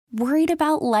Worried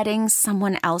about letting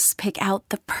someone else pick out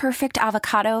the perfect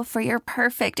avocado for your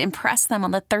perfect impress them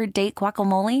on the third date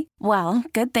guacamole? Well,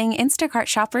 good thing Instacart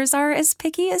shoppers are as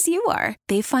picky as you are.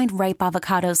 They find ripe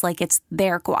avocados like it's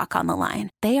their guac on the line.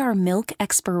 They are milk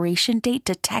expiration date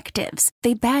detectives.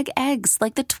 They bag eggs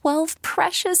like the 12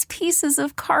 precious pieces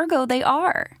of cargo they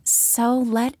are. So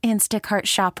let Instacart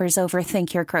shoppers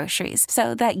overthink your groceries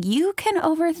so that you can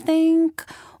overthink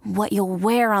what you'll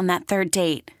wear on that third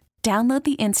date. Download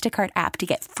the Instacart app to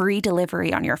get free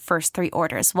delivery on your first 3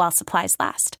 orders while supplies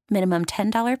last. Minimum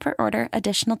 $10 per order.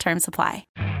 Additional terms apply.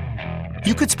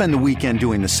 You could spend the weekend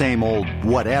doing the same old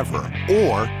whatever,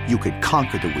 or you could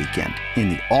conquer the weekend in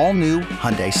the all-new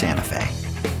Hyundai Santa Fe.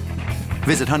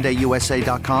 Visit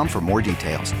HyundaiUSA.com for more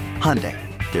details. Hyundai,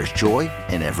 there's joy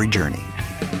in every journey.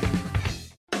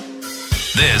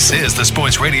 This is the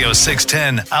Sports Radio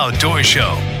 610 Outdoor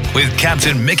Show with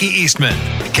Captain Mickey Eastman.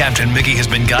 Captain Mickey has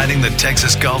been guiding the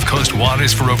Texas Gulf Coast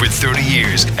waters for over 30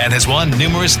 years and has won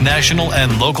numerous national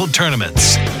and local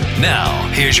tournaments. Now,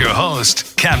 here's your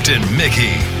host, Captain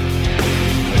Mickey.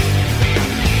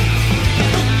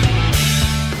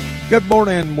 Good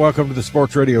morning. Welcome to the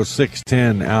Sports Radio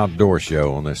 610 Outdoor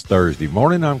Show on this Thursday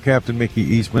morning. I'm Captain Mickey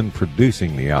Eastman,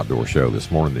 producing the Outdoor Show. This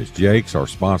morning is Jake's. Our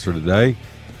sponsor today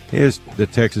is the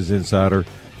Texas Insider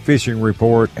Fishing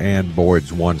Report and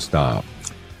Boyd's One Stop.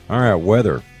 All right,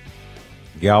 weather.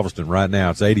 Galveston right now,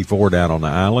 it's 84 down on the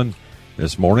island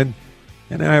this morning.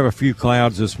 And I have a few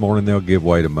clouds this morning. They'll give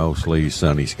way to mostly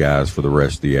sunny skies for the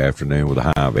rest of the afternoon with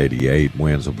a high of 88.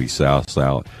 Winds will be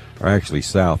south-south, or actually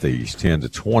southeast, 10 to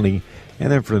 20.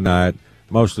 And then for the night,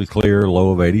 mostly clear,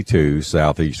 low of 82.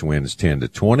 Southeast winds 10 to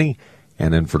 20.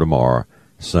 And then for tomorrow,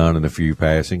 sun and a few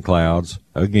passing clouds.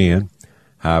 Again,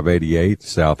 high of 88,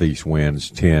 southeast winds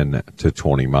 10 to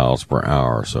 20 miles per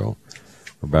hour. So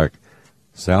we're back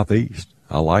southeast.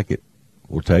 I like it.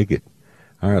 We'll take it.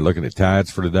 All right, looking at tides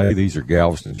for today. These are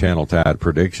Galveston Channel tide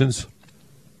predictions.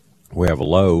 We have a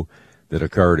low that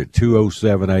occurred at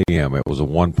 2:07 a.m. It was a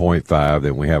 1.5.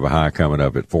 Then we have a high coming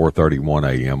up at 4:31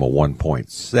 a.m., a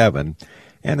 1.7.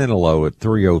 And then a low at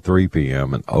 3:03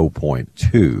 p.m., an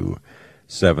 0.2.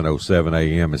 7:07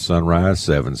 a.m. is sunrise,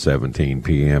 7:17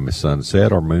 p.m. is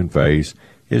sunset. Our moon phase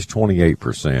is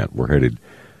 28%. We're headed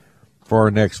for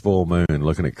our next full moon.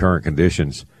 Looking at current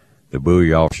conditions, the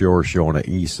buoy offshore is showing an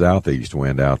east-southeast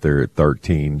wind out there at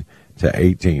 13 to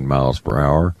 18 miles per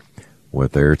hour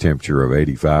with air temperature of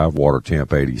 85, water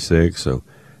temp 86. So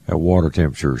that water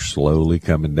temperature is slowly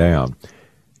coming down.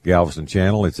 Galveston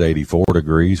Channel, it's 84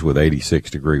 degrees with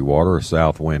 86-degree water, a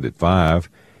south wind at 5.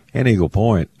 And Eagle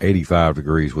Point, 85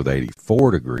 degrees with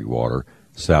 84-degree water,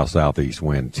 south-southeast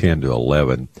wind 10 to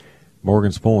 11.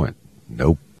 Morgan's Point,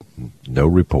 nope, no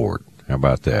report. How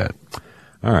about that?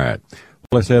 All right,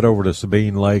 let's head over to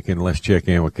Sabine Lake and let's check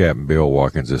in with Captain Bill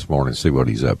Watkins this morning and see what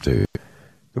he's up to.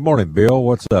 Good morning, Bill.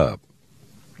 What's up?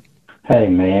 Hey,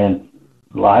 man.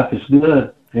 Life is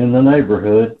good in the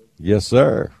neighborhood. Yes,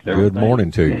 sir. Good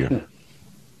morning to you.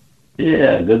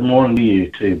 Yeah, good morning to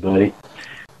you too, buddy.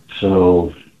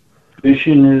 So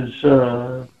fishing is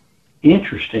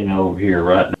interesting over here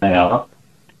right now.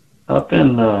 I've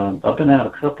been out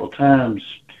a couple of times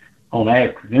on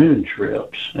afternoon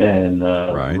trips, and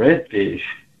right. redfish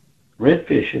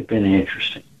have been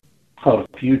interesting. Caught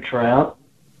a few trout.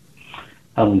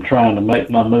 I'm trying to make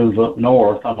my move up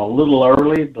north. I'm a little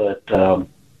early, but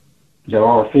there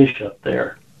are fish up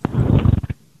there.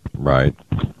 Right.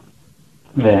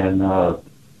 And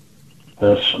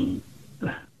there's some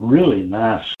really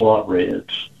nice slot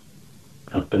reds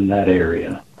up in that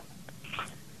area,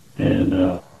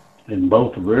 and in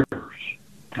both the rivers,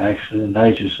 actually in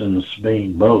Natchez and the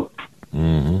Sabine both.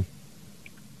 Mm-hmm.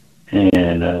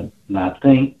 And I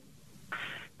think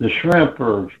the shrimp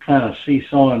are kind of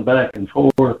seesawing back and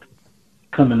forth,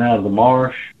 coming out of the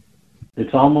marsh.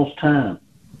 It's almost time.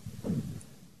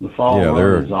 The fall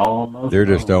run is almost. They're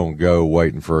just on go,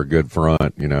 waiting for a good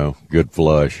front, good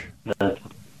flush.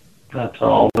 That's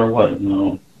all they're waiting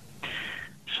on.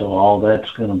 So all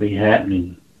that's going to be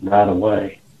happening right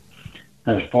away.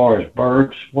 As far as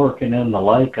birds working in the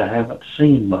lake, I haven't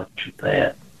seen much of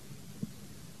that.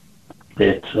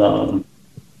 It's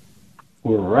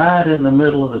we're right in the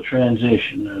middle of the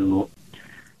transition.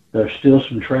 There's still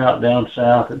some trout down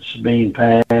south at Sabine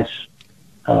Pass,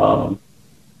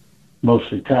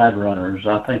 mostly tide runners.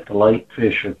 I think the lake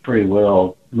fish have pretty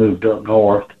well moved up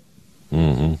north.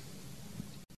 Mm-hmm.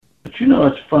 But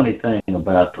it's a funny thing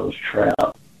about those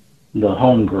trout. The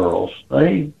homegirls,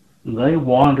 they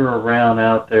wander around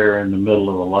out there in the middle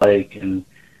of the lake, and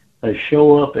they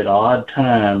show up at odd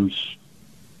times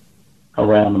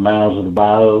around the mouths of the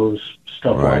bayous,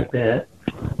 stuff right. like that.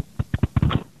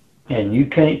 and you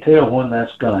can't tell when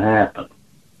that's going to happen.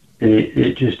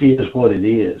 It just is what it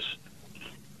is.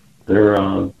 They're,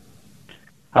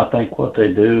 I think what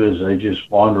they do is they just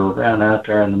wander around out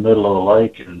there in the middle of the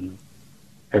lake, and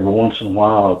every once in a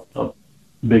while a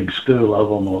big school of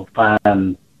them will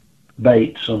find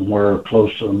bait somewhere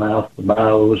close to the mouth of the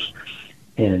bows,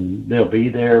 and they'll be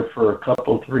there for a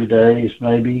couple, 3 days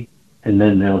maybe, and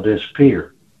then they'll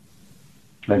disappear.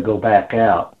 They go back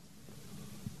out.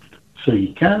 So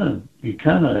you kind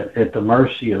of at the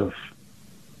mercy of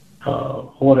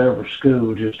whatever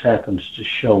school just happens to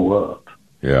show up.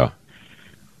 Yeah.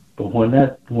 But when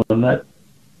that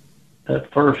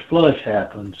first flush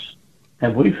happens,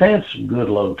 and we've had some good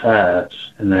low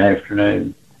tides in the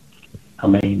afternoon. I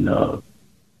mean,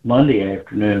 Monday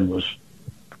afternoon was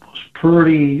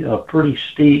pretty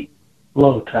steep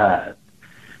low tide,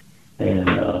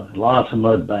 and lots of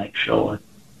mud banks showing.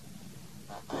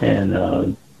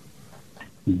 And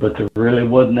but there really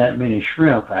wasn't that many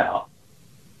shrimp out.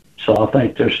 So I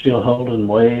think they're still holding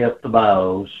way up the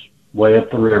bows, way up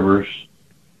the rivers,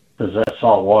 because that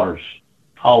salt water's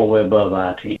all the way above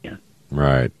I-10.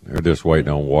 Right. They're just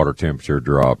waiting on water temperature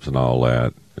drops and all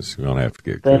that. It's going to have to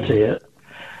get cool. That's it.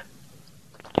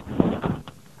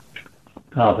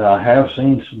 I have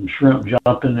seen some shrimp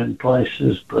jumping in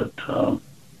places, but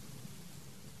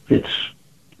it's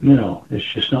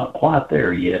just not quite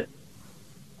there yet.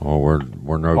 Well,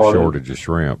 we're no shortage of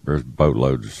shrimp. There's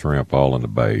boatloads of shrimp all in the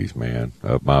bays, man.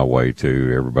 Up my way,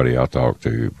 too. Everybody I talk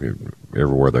to,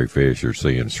 everywhere they fish, you're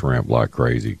seeing shrimp like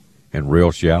crazy. And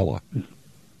real shallow.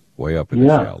 Way up in the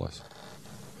shallows.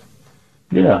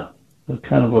 Yeah. It's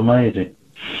kind of amazing.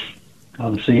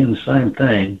 I'm seeing the same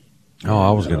thing. Oh, I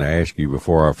was going to ask you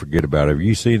before I forget about it. Have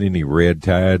you seen any red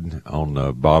tide on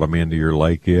the bottom end of your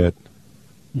lake yet?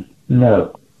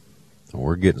 No.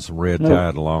 We're getting some red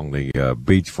tide along the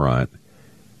beachfront,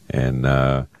 and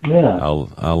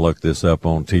I'll look this up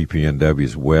on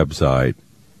TPNW's website,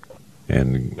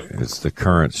 and it's the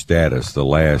current status. The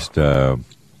last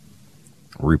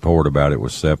report about it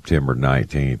was September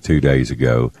 19th, 2 days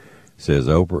ago. It says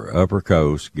Upper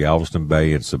Coast, Galveston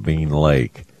Bay, and Sabine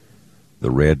Lake.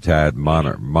 The red tide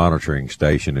monitoring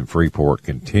station in Freeport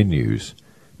continues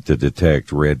to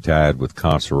detect red tide with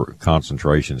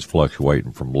concentrations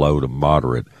fluctuating from low to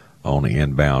moderate on the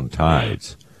inbound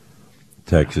tides.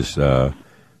 Texas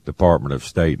Department of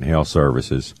State and Health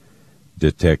Services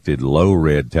detected low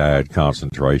red tide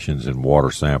concentrations in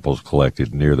water samples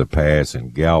collected near the pass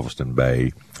in Galveston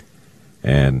Bay,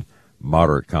 and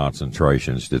moderate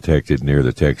concentrations detected near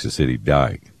the Texas City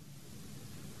Dike.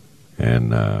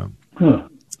 And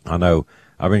I know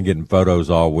I've been getting photos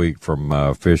all week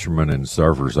from fishermen and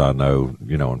surfers I know,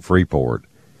 in Freeport,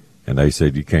 and they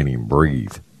said you can't even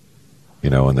breathe,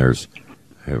 and there's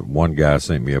one guy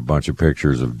sent me a bunch of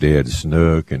pictures of dead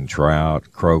snook and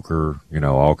trout, croaker,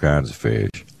 all kinds of fish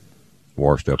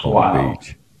washed up on the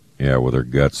beach. Yeah, with their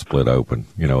guts split open.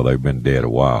 They've been dead a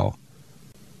while.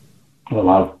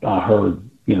 Well, I heard,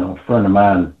 a friend of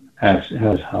mine actually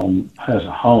has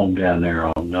a home down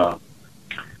there on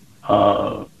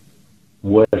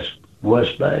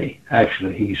West Bay.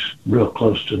 Actually, he's real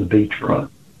close to the beachfront,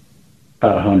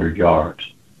 about 100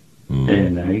 yards.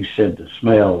 And he said the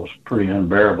smell was pretty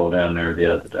unbearable down there the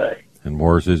other day. And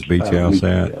where's his beach house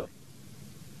at?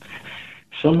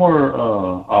 Somewhere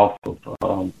off of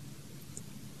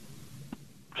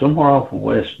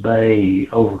West Bay,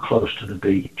 over close to the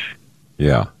beach.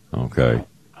 Yeah. Okay.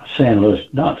 San Luis,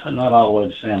 not all the way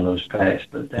to San Luis Pass,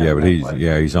 but but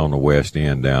he's on the west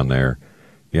end down there.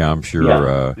 Yeah, I'm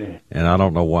sure. And I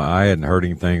don't know why I hadn't heard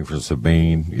anything from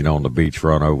Sabine, on the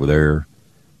beachfront over there,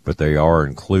 but they are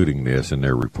including this in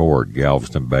their report: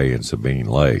 Galveston Bay and Sabine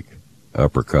Lake,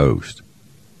 Upper Coast.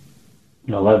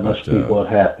 That must be what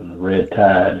happened. The red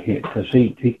tide, because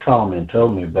he called me and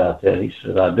told me about that. He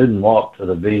said I didn't walk to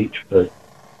the beach, but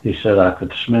he said I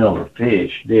could smell the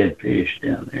fish, dead fish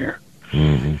down there.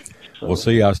 Mm-hmm. So, well,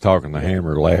 see, I was talking to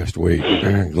Hammer last week,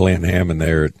 Glenn Hammond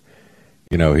there.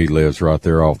 He lives right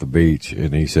there off the beach,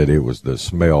 and he said the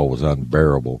smell was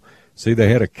unbearable. See, they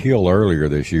had a kill earlier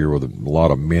this year with a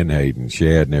lot of menhaden and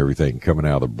shad and everything coming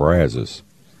out of the Brazos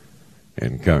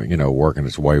and, working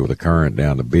its way with the current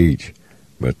down the beach.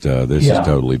 But this is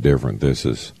totally different.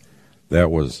 That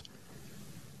was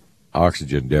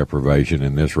oxygen deprivation,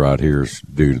 and this right here is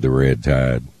due to the red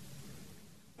tide.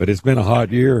 But it's been a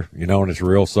hot year, and it's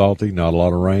real salty, not a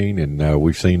lot of rain, and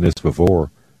we've seen this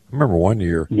before. I remember one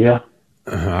year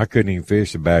I couldn't even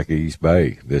fish the back of East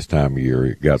Bay this time of year.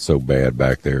 It got so bad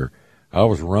back there. I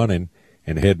was running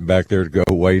and heading back there to go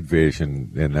wade fish,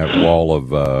 and that wall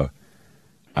of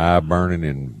eye burning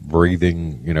and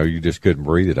breathing. You just couldn't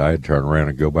breathe it. I had to turn around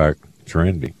and go back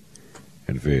trending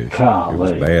and fish. Golly. It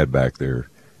was bad back there.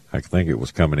 I think it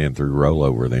was coming in through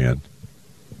rollover then.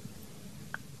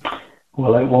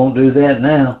 Well, it won't do that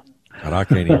now. But I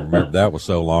can't even remember. That was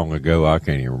so long ago, I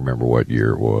can't even remember what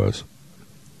year it was.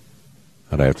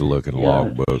 I'd have to look in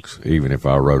logbooks, even if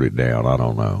I wrote it down. I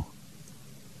don't know.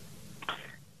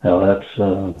 Well,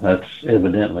 that's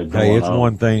evidently going Hey, it's on.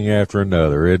 one thing after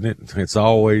another, isn't it? It's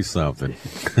always something.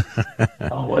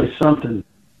 Always something.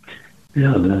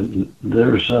 Yeah,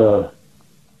 there's a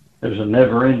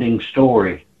never-ending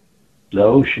story. The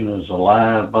ocean is a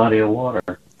live body of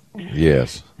water.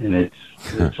 Yes. And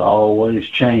it's always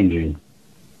changing.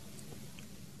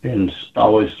 And it's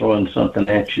always throwing something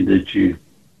at you that you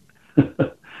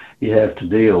you have to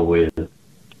deal with.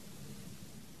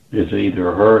 It's either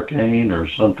a hurricane or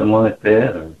something like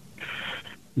that, or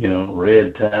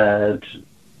red tides.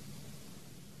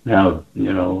 Now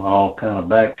all kind of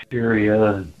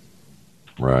bacteria.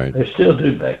 Right. They still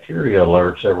do bacteria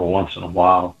alerts every once in a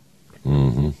while.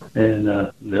 Mm-hmm.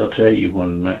 And they'll tell you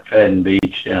when McFadden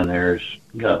Beach down there has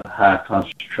got a high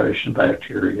concentration of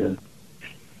bacteria.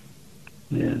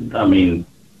 And, I mean,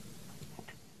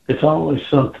 it's always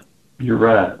something. You're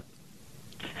right.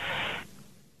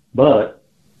 But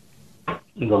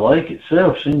the lake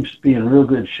itself seems to be in real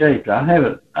good shape. I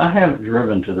haven't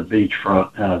driven to the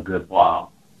beachfront in a good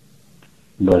while.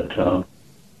 But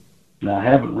I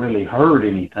haven't really heard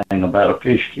anything about a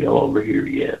fish kill over here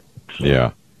yet. So.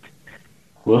 Yeah.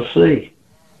 We'll see.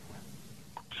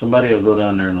 Somebody will go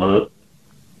down there and look.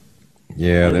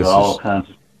 Yeah, There's all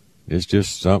kinds of. It's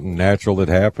just something natural that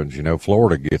happens.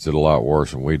 Florida gets it a lot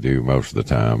worse than we do most of the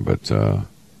time. But,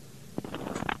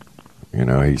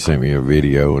 he sent me a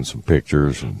video and some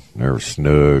pictures, and there was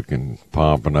snook and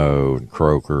pompano and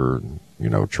croaker and,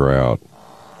 trout.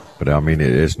 But, I mean,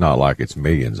 it's not like it's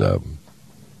millions of them.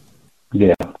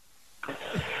 Yeah.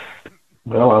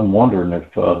 Well, I'm wondering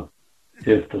if the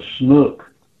snook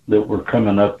that were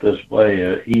coming up this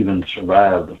way even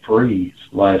survived the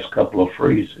last couple of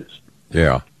freezes.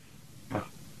 Yeah.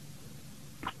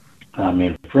 I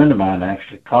mean, a friend of mine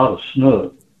actually caught a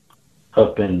snook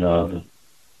up around,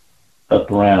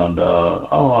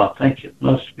 I think it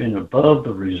must have been above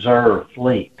the Reserve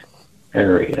Fleet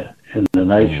area in the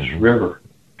Neches River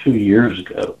 2 years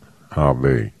ago. I'll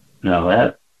be.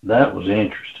 Now, that was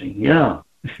interesting. Yeah.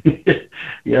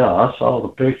 Yeah, I saw the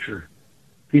picture.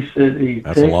 He said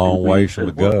that's a long way from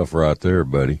the Gulf right there,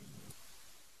 buddy.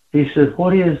 He said,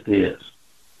 "What is this?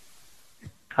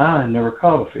 I never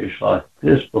caught a fish like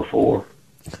this before."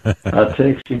 I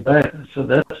texted him back. I said,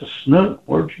 "That's a snook.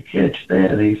 Where'd you catch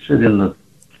that?" He said, up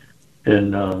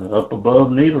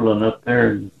above Needleland, up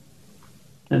there in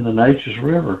the Neches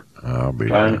River. I'll be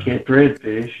trying to catch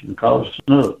redfish and caught a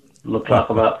snook. Looked like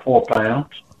about 4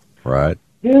 pounds. Right.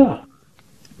 Yeah.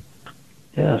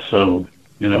 Yeah. So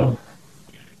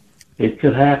it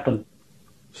could happen.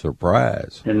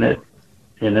 Surprise. And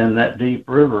in that deep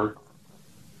river,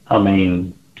 I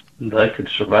mean, they could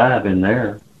survive in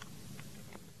there.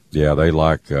 Yeah, they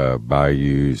like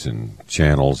bayous and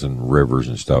channels and rivers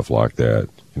and stuff like that.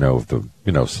 If the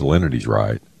salinity's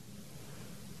right.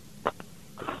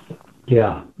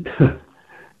 Yeah.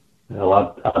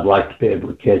 Well, I'd like to be able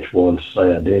to catch one to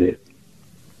say I did it.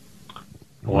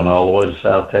 I went all the way to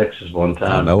South Texas one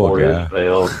time. I know before a guy. it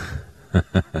failed.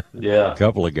 Yeah. A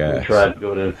couple of guys.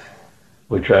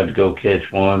 We tried to go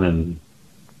catch one, and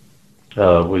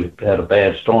we had a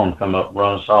bad storm come up and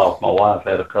run us off. My wife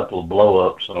had a couple of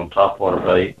blow-ups on topwater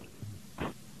bait,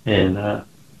 and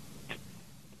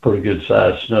pretty good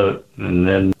sized snook. And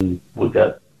then we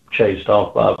got chased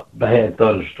off by a bad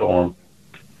thunderstorm.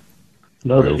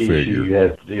 Another issue you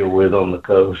have to deal with on the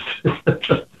coast.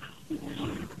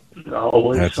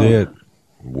 Always That's something. it.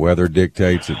 Weather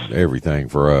dictates everything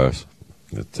for us.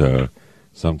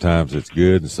 Sometimes it's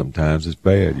good and sometimes it's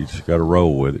bad. You just got to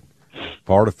roll with it.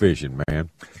 Part of fishing, man.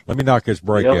 Let me knock this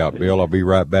break out, Bill. I'll be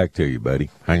right back to you, buddy.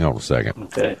 Hang on a second.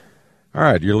 Okay. All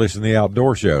right, you're listening to The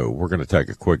Outdoor Show. We're going to take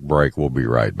a quick break. We'll be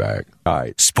right back. All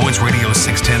right. Sports Radio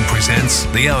 610 presents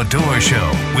The Outdoor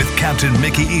Show with Captain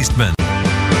Mickey Eastman.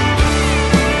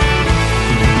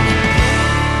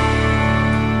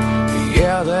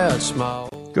 Yeah, that's small.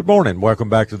 Good morning. Welcome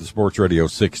back to the Sports Radio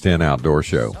 610 Outdoor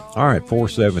Show. All right,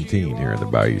 417 here in the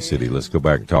Bayou City. Let's go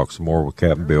back and talk some more with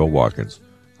Captain Bill Watkins.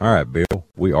 All right, Bill,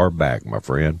 we are back, my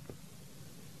friend.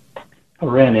 I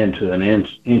ran into an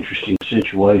interesting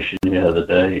situation the other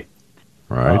day.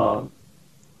 All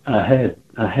right.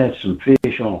 I had some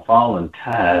fish on a falling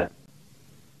tide,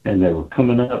 and they were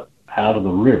coming up out of the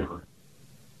river.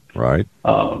 Right.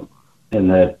 And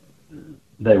that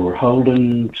they were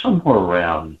holding somewhere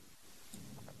around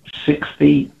 6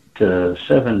 feet to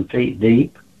 7 feet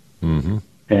deep. Mm-hmm.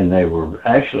 And they were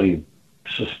actually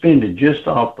suspended just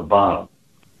off the bottom.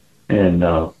 And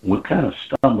we kind of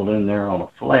stumbled in there on a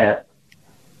flat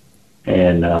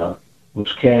and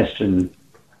was casting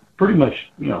pretty much,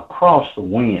 across the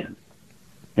wind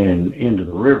and into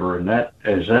the river. And that,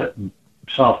 as that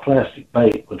soft plastic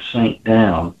bait would sink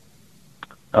down,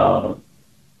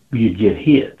 you'd get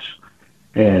hits.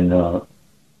 And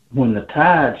when the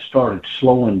tide started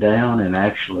slowing down and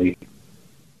actually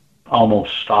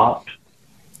almost stopped,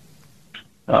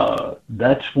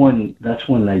 that's when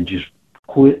they just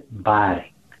quit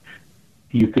biting.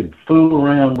 You could fool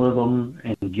around with them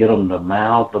and get them to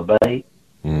mouth the bait,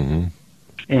 mm-hmm.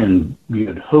 and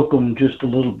you'd hook them just a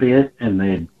little bit, and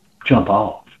they'd jump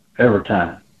off every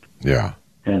time. Yeah.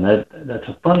 And that's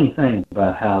a funny thing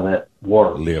about how that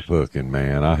works. Lip hooking,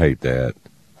 man. I hate that.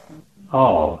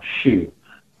 Oh, shoot.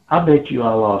 I bet you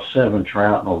I lost 7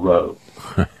 trout in a row.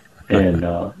 and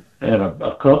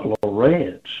a couple of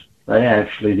reds. They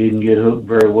actually didn't get hooked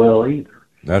very well either.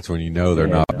 That's when you know they're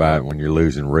not biting, when you're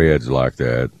losing reds like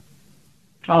that.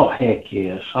 Oh, heck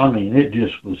yes. I mean, it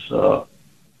just was,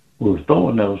 we were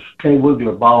throwing those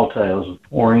K-Wiggler ball tails,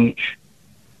 a 4-inch,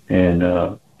 and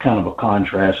kind of a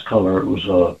contrast color. It was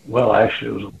actually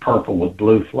it was a purple with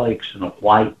blue flakes and a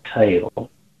white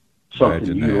tail.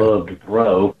 Something you love to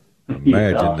throw.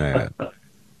 Imagine that.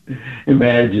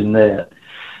 Imagine that.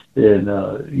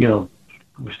 And,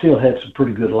 we still had some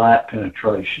pretty good light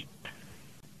penetration.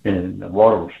 And the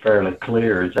water was fairly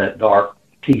clear. It's that dark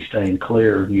tea stain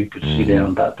clear, and you could see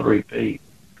down about 3 feet.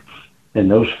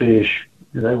 And those fish,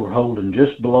 they were holding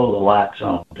just below the light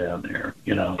zone down there,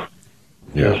 Yeah.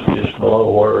 just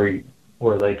below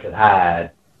where they could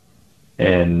hide.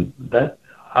 And that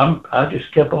I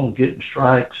just kept on getting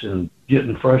strikes and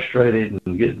getting frustrated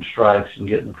and getting strikes and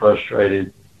getting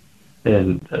frustrated.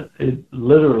 And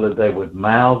literally they would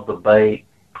mouth the bait,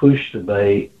 push the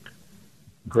bait,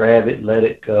 grab it, let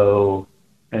it go,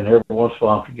 and every once in a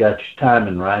while, if you got your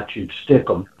timing right, you'd stick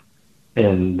them,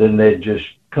 and then they'd just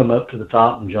come up to the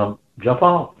top and jump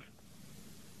off.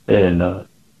 And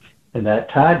that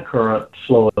tide current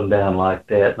slowing down like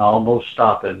that and almost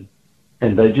stopping,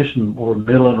 and they just were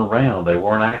milling around. They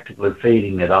weren't actively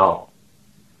feeding at all.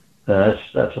 That's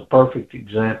a perfect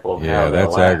example of how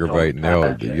that's aggravating.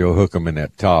 You'll hook them in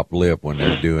that top lip when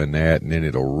they're doing that, and then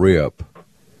it'll rip.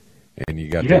 And you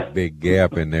got that big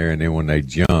gap in there, and then when they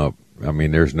jump, I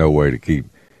mean, there's no way to keep.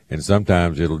 And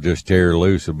sometimes it'll just tear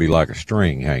loose. It'll be like a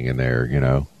string hanging there,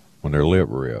 when their lip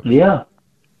rips. Yeah,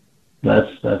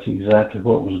 that's exactly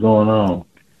what was going on,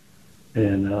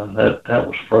 and that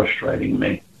was frustrating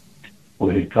me.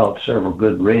 We had caught several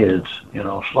good reds,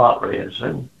 slot reds.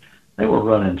 They were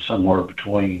running somewhere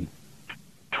between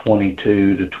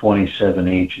 22 to 27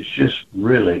 inches, just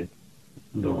really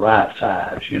the right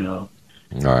size, All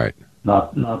right.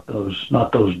 Not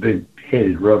those big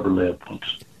headed rubber lip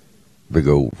ones. Big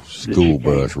old school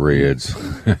bus reds.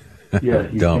 Yeah,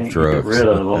 you dump can't trucks. Get rid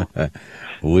of them.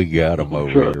 We got them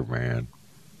over here, man.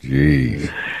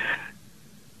 Jeez.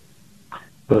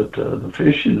 But the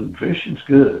fishing's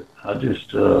good. I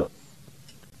just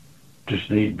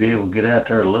need to be able to get out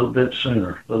there a little bit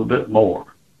sooner, a little bit more.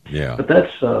 Yeah. But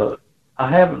that's I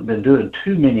haven't been doing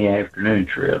too many afternoon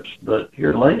trips, but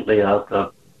here lately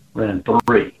I've ran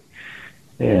 3,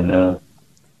 and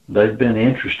they've been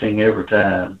interesting every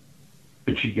time.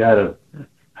 But you got to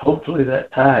hopefully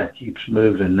that tide keeps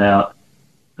moving. Now,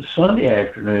 Sunday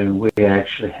afternoon we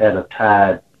actually had a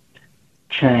tide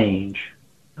change.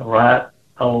 Right?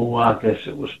 I guess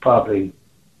it was probably an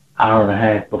hour and a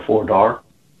half before dark,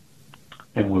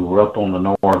 and we were up on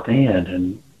the north end,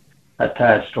 and that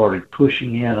tide started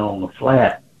pushing in on the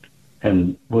flat,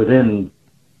 and within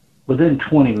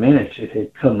 20 minutes it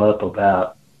had come up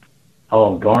about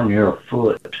darn near a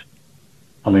foot.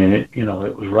 I mean, it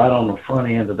was right on the front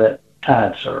end of that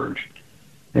tide surge,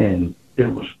 and it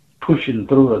was pushing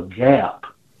through a gap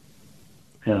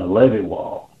in a levee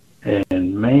wall,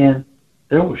 and man,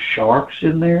 there was sharks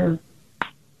in there,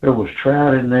 there was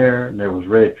trout in there, and there was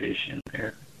redfish in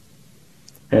there.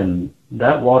 And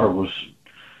that water was,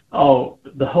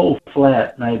 the whole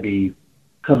flat, maybe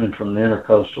coming from the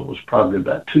intercoastal, was probably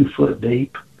about 2 foot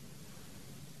deep.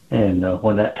 And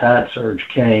when that tide surge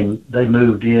came, they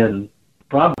moved in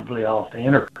probably off the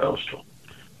intercoastal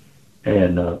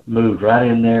and moved right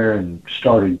in there and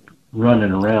started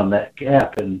running around that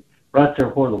gap. And right there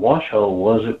where the wash hole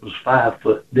was, it was 5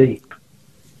 foot deep.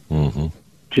 Mm-hmm.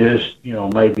 Just,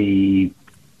 maybe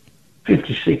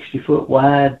 50, 60 foot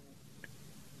wide,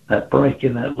 that break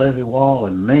in that levee wall.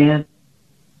 And man,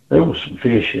 there was some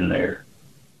fish in there.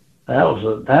 That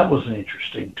was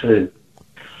interesting too.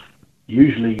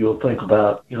 Usually you'll think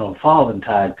about, falling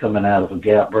tide coming out of a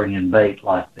gap bringing bait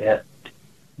like that,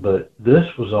 but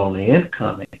this was on the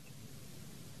incoming,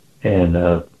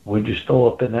 and we just throw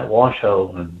up in that wash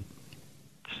hole and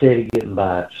steady getting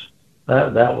bites.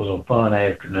 That was a fun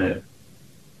afternoon.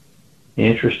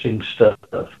 Interesting stuff.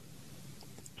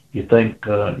 You think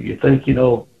you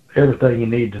know everything you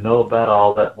need to know about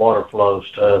all that water flow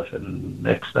stuff, and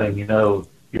next thing you know,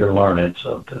 you're learning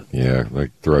something. Yeah,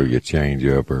 like throw you a change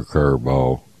up or a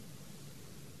curveball.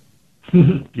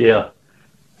 Yeah,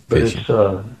 but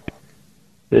Fishing.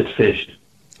 it's fishing.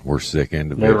 We're sick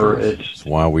individuals. That's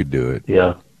why we do it.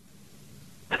 Yeah.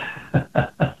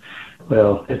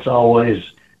 Well, there's always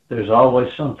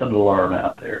something to learn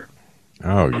out there.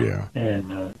 Oh yeah.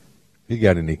 And you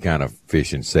got any kind of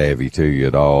fishing savvy to you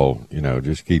at all?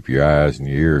 Just keep your eyes and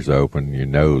your ears open, your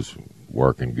nose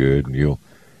working good, and you'll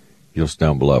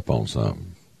stumble up on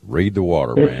something. Read the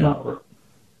water, man.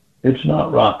 It's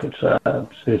not rocket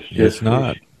science. It's just it's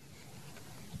not. Fishing.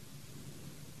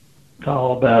 It's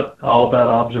all about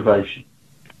observation.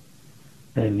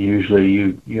 And usually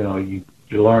you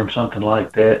learn something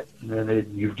like that, and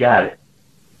then you've got it.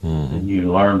 Mm-hmm. And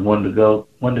you learn when to go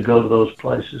to those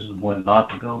places and when not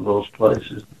to go to those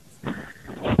places.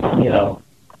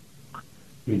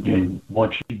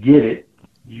 Once you get it,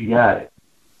 you got it.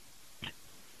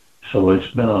 So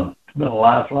it's been a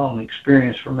lifelong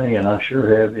experience for me, and I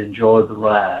sure have enjoyed the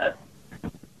ride.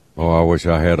 Oh, I wish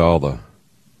I had all the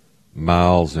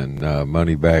miles and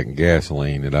money back in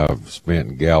gasoline that I've spent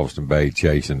in Galveston Bay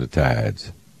chasing the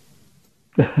tides.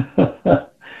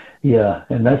 Yeah,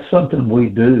 and that's something we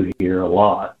do here a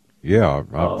lot. Yeah,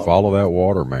 I follow that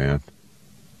water, man.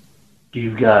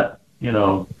 You've got,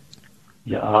 I'll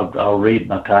read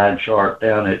my tide chart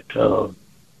down at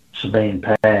Sabine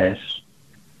Pass,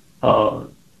 and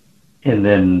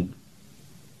then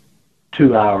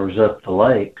 2 hours up the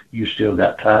lake, you still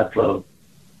got tide flow.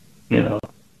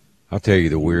 I'll tell you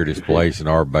the weirdest place in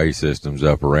our bay system's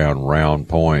up around Round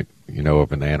Point,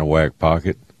 up in the Anahuac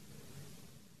Pocket.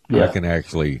 Yeah. I can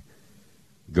actually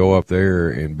go up there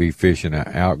and be fishing an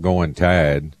outgoing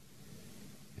tide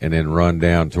and then run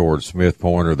down towards Smith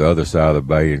Point or the other side of the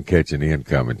bay and catch an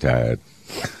incoming tide.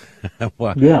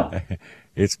 Well, yeah.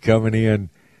 It's coming in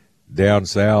down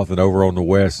south and over on the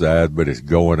west side, but it's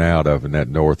going out up in that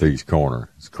northeast corner.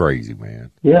 It's crazy,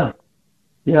 man. Yeah.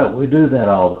 Yeah, we do that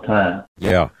all the time.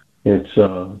 Yeah. It's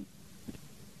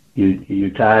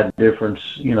you tide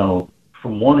difference,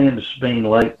 from one end of Sabine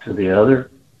Lake to the other.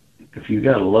 If you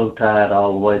got a low tide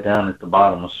all the way down at the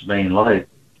bottom of Sabine Lake,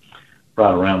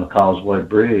 right around the Causeway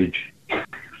Bridge,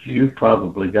 you've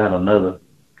probably got another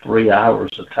 3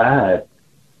 hours of tide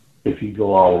if you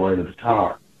go all the way to the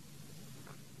top.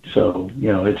 So,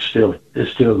 it's still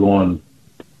going,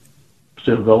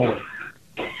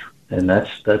 and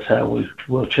that's how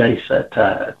we'll chase that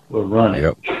tide. We'll run it.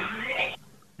 Yep.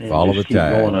 And follow the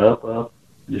tide. Going up.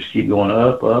 Just keep going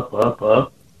up.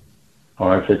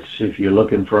 Or if you're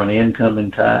looking for an incoming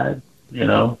tide,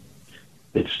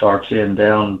 it starts in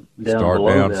down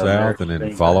down south and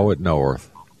then follow it north.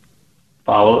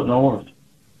 Follow it north.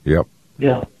 Yep.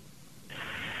 Yeah.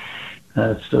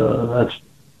 That's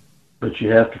but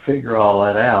you have to figure all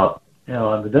that out.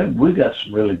 We've got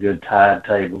some really good tide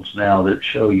tables now that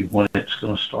show you when it's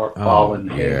going to start falling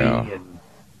heavy and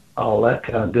all that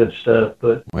kind of good stuff.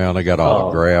 But they got all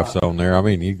the graphs on there. I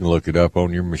mean, you can look it up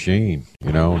on your machine,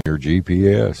 on your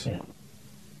GPS. Yeah.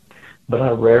 But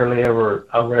I rarely ever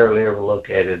look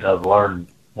at it. I've learned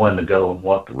when to go and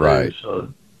what to do.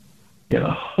 So,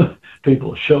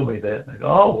 people show me that and they go,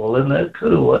 "Oh, well, isn't that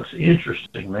cool? That's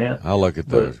interesting, man." I look at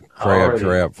the crab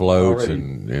trap floats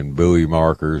and buoy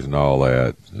markers and all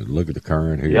that. Look at the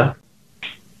current here. Yeah.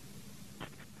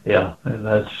 Yeah, and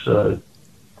that's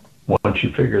once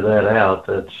you figure that out,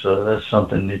 that's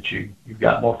something that you've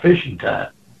got more fishing time.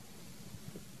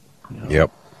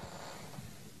 Yep.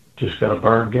 Just got to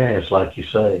burn gas, like you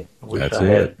say. I wish I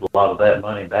had a lot of that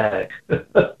money back.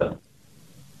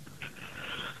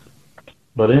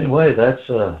 But anyway, that's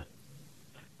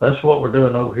what we're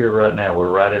doing over here right now.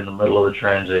 We're right in the middle of the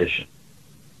transition.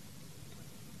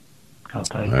 I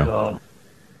think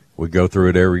we go through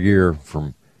it every year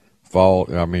from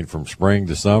spring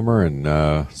to summer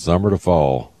and summer to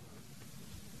fall.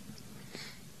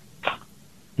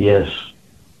 Yes.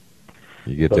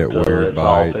 You get that weird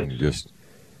bite and just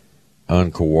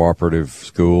uncooperative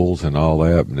schools and all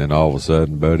that, and then all of a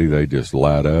sudden, buddy, they just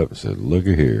light up and said, "Look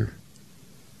at here."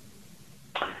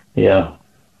 Yeah.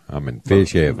 I'm in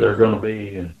fish heaven. They're going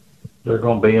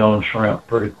to be on shrimp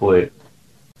pretty quick.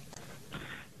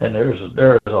 And there's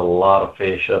a lot of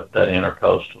fish up that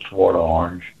intercoastal toward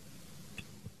Orange.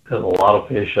 There's a lot of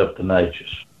fish up the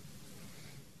Natchez,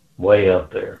 way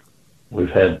up there. We've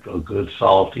had a good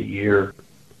salty year,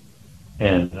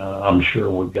 and I'm sure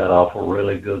we've got off a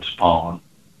really good spawn.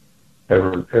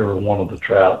 Every one of the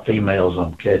trout females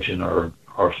I'm catching are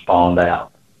spawned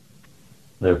out.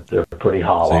 They're pretty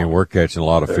hollow. See, we're catching a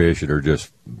lot of fish that are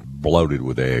just bloated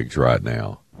with eggs right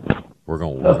now. We're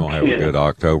gonna have a good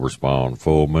October spawn.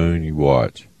 Full moon, you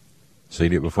watch.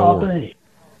 Seen it before?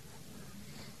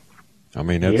 I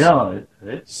mean,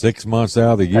 that's 6 months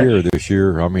out of the year this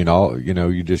year. I mean,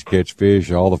 you just catch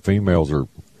fish. All the females are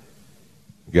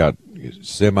got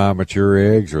semi-mature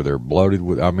eggs, or they're bloated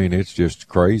with. I mean, it's just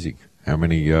crazy how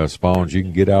many spawns you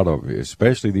can get out of,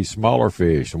 especially these smaller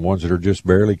fish, the ones that are just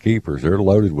barely keepers. They're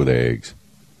loaded with eggs.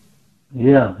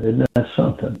 Yeah, isn't that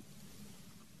something?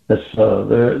 That's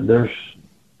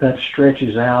that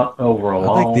stretches out over a long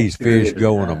period. I think these fish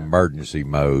go in emergency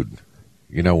mode.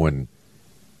 When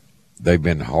they've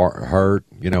been hurt,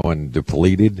 and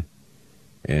depleted,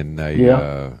 and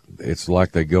it's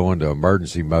like they go into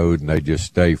emergency mode and they just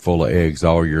stay full of eggs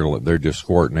all year. They're just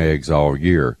squirting eggs all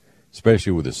year,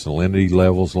 especially with the salinity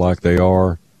levels like they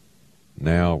are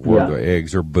now, where the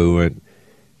eggs are buoyant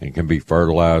and can be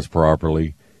fertilized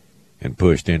properly and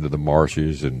pushed into the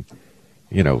marshes and,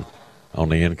 on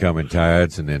the incoming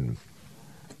tides. And then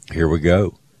here we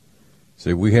go.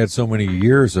 See, we had so many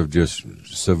years of just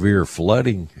severe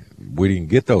flooding, we didn't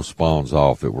get those spawns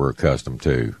off that we're accustomed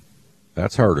to.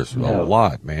 That's hurt us a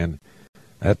lot, man.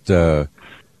 That, the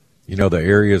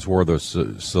areas where the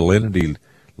salinity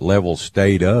level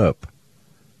stayed up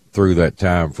through that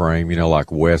time frame,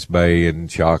 like West Bay and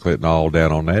Chocolate and all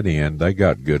down on that end, they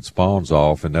got good spawns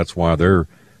off, and that's why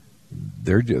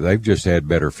they've just had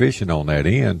better fishing on that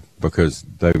end, because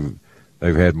they've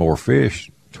had more fish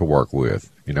to work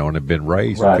with, and have been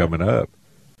raised and coming up.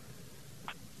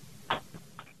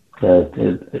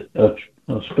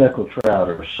 Speckled trout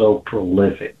are so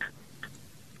prolific.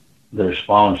 Their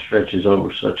spawn stretches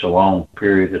over such a long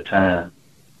period of time.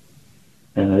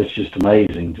 And it's just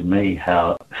amazing to me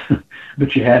how,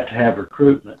 but you have to have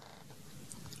recruitment.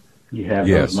 You have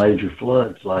those major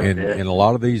floods like that. And a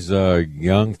lot of these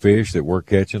young fish that we're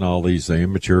catching, all these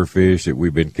immature fish that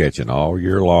we've been catching all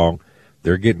year long,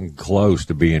 they're getting close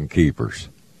to being keepers.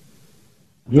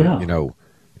 Yeah.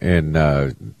 And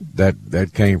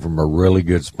that came from a really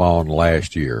good spawn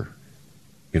last year,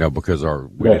 because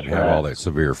we didn't have all that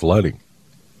severe flooding.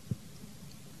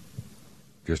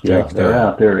 Just takes they're time.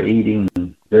 Out there eating.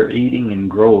 They're eating and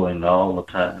growing all the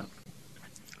time.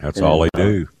 That's all they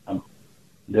do.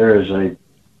 There is a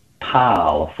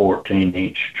pile of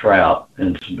 14-inch trout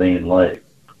in Sabine Lake.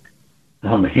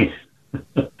 I mean,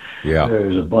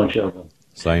 there's a bunch of them.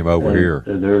 Same over here.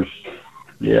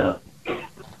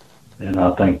 And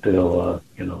I think they'll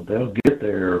get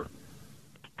there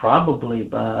probably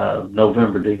by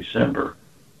November, December.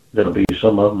 There'll be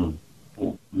some of them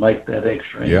will make that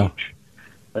extra inch.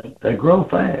 They grow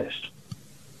fast.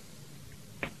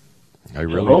 They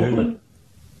really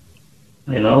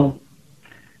do.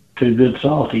 2 good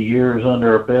salty years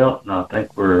under our belt, and I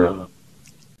think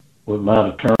we might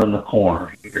have turned the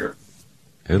corner here.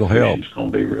 It'll help. It's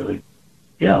going to be really,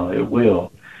 it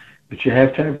will. But you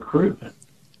have to have recruitment.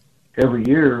 Every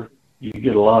year you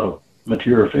get a lot of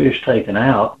mature fish taken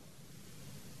out,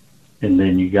 and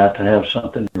then you got to have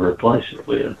something to replace it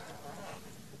with.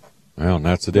 Well, and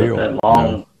that's the deal. That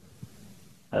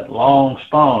long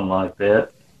spawn like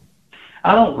that.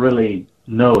 I don't really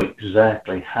know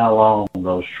exactly how long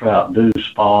those trout do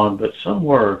spawn, but it's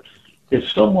somewhere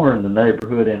in the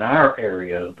neighborhood in our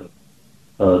area,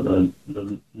 the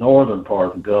northern part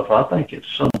of the Gulf. I think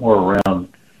it's somewhere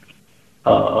around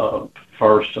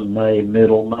 1st of May,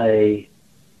 middle May,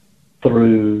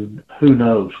 through who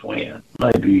knows when,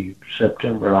 maybe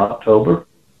September, October.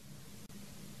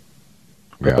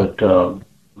 Yeah. But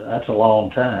that's a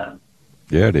long time.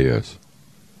 Yeah, it is.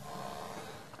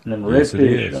 And then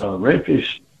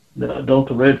redfish, don't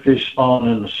the redfish spawn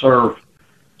in the surf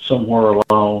somewhere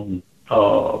along?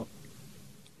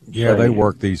 They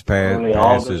work these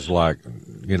passes like,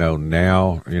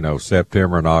 now,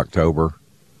 September and October.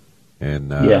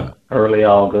 And early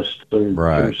August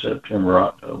through September,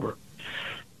 October.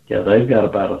 Yeah, they've got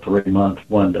about a 3-month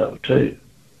window too.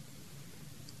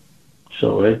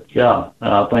 So I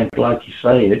think, like you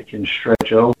say, it can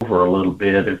stretch over a little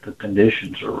bit if the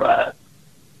conditions are right.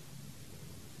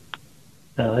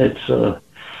 Now it's an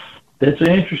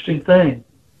interesting thing.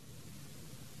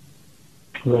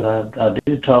 But I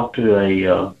did talk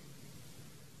to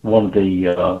one of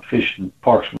the Fish and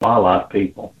Parks and Wildlife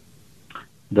people,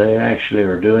 they actually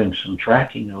are doing some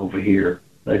tracking over here.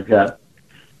 They've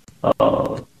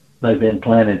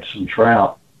implanted some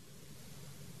trout,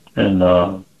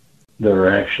 and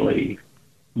they're actually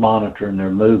monitoring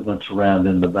their movements around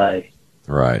in the bay.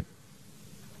 Right.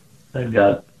 They've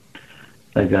got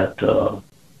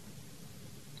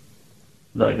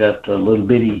little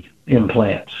bitty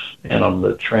implants in them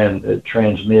that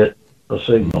transmit a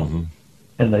signal, Mm-hmm.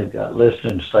 and they've got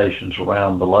listening stations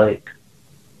around the lake.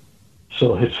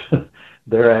 So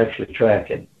they're actually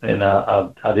tracking, and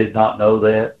I did not know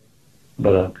that,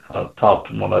 but I talked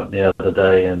to one of them the other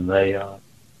day, and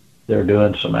they're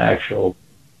doing some actual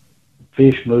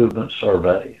fish movement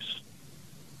surveys,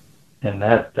 and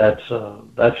that's to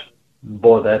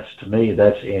me,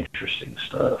 that's interesting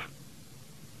stuff.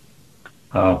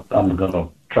 I'm going to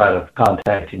try to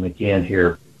contact him again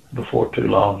here before too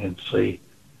long and see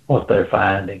what they're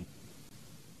finding.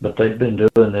 But they've been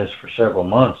doing this for several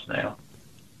months now.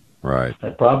 Right.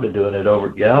 They're probably doing it over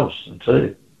at Galveston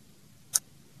too.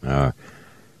 I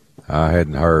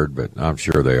hadn't heard, but I'm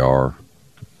sure they are.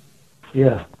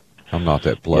 Yeah. I'm not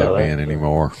that plugged in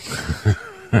anymore.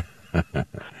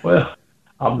 Well,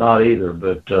 I'm not either,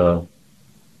 but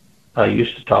I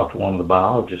used to talk to one of the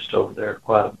biologists over there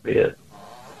quite a bit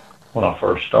when I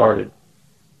first started.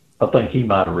 I think he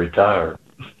might have retired.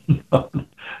 Yeah,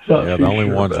 the only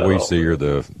ones we see are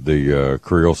the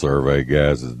creel survey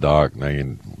guys as Doc,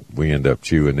 and we end up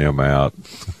chewing them out.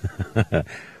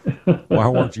 Why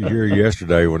weren't you here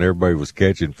yesterday when everybody was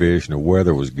catching fish and the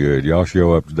weather was good? Y'all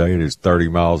show up today and it's 30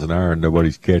 miles an hour and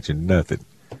nobody's catching nothing.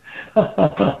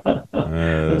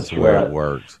 That's the way it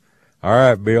works. All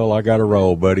right, Bill, I got to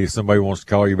roll, buddy. If somebody wants to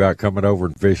call you about coming over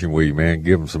and fishing with you, man,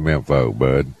 give them some info,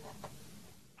 bud.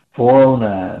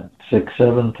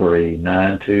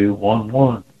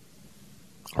 409-673-9211.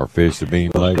 Or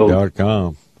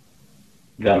fishthebeenlake.com.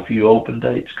 Got a few open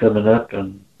dates coming up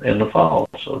in the fall,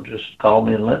 so just call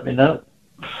me and let me know.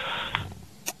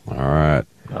 All right.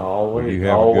 Always, you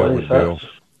have a good one, Bill.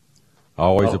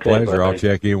 Always a pleasure. Buddy. I'll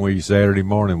check in with you Saturday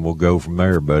morning. We'll go from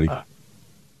there, buddy.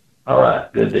 All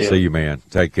right. Good deal. See you, man.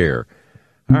 Take care.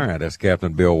 All right. That's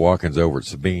Captain Bill Watkins over at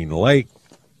Sabine Lake.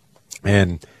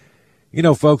 And, you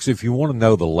know, folks, if you want to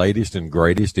know the latest and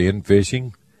greatest in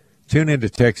fishing, tune into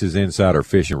Texas Insider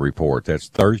Fishing Report. That's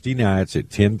Thursday nights at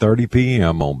 10:30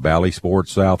 p.m. on Bally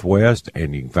Sports Southwest,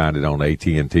 and you can find it on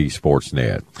AT&T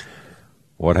Sportsnet.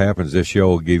 What happens, this show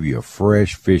will give you a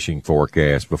fresh fishing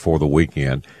forecast before the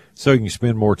weekend so you can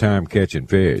spend more time catching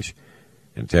fish.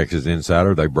 In Texas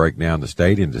Insider, they break down the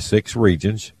state into 6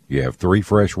 regions. You have 3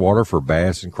 freshwater for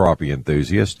bass and crappie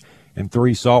enthusiasts and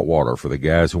 3 saltwater for the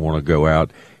guys who want to go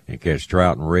out and catch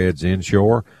trout and reds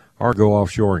inshore or go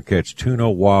offshore and catch tuna,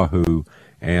 wahoo,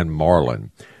 and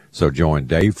marlin. So join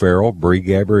Dave Farrell, Bree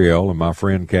Gabrielle, and my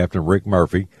friend Captain Rick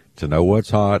Murphy to know what's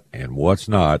hot and what's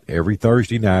not every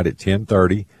Thursday night at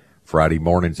 10:30, Friday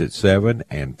mornings at 7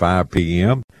 and 5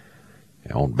 p.m.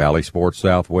 on Bally Sports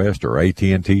Southwest or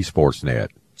AT&T Sportsnet.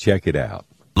 Check it out.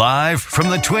 Live from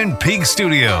the Twin Peaks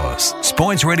studios,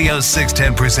 Sports Radio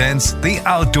 610 presents The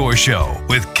Outdoor Show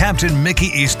with Captain Mickey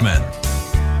Eastman.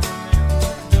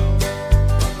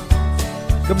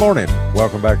 Good morning.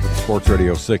 Welcome back to the Sports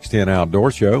Radio 610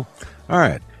 Outdoor Show. All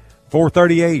right,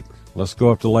 4:38. Let's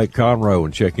go up to Lake Conroe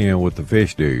and check in with the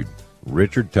fish dude,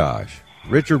 Richard Tastch.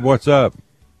 Richard, what's up?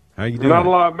 How you doing? Not a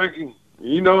lot, Mickey.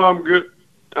 You know I'm good.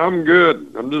 I'm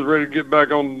good. I'm just ready to get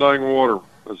back on the dang water.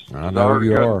 I know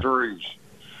you are. Trees.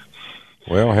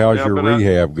 Well, how's your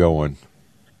rehab going?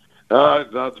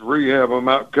 That's rehab. I'm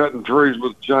out cutting trees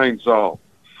with a chainsaw.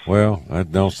 Well,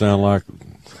 that don't sound like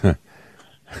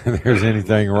there's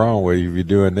anything wrong with you if you're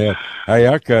doing that. Hey,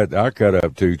 I cut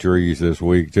up 2 trees this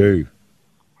week too.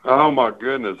 Oh my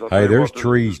goodness! Hey, there's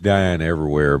trees dying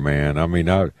everywhere, man. I mean,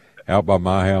 out by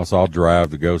my house, I'll drive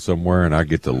to go somewhere, and I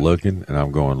get to looking, and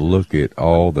I'm going, look at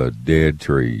all the dead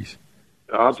trees.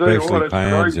 I'll tell you what, especially it's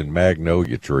pines crazy. and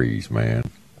magnolia trees, man.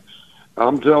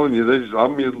 I'm telling you,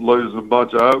 I'm losing a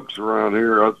bunch of oaks around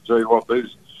here. I'll tell you what,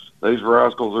 these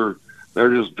rascals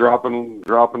they're just dropping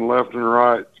left and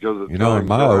right because and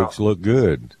my oaks look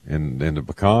good, and the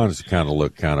pecans kind of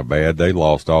look kind of bad. They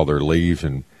lost all their leaves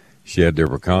and shed their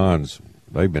pecans.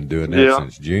 They've been doing that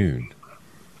since June.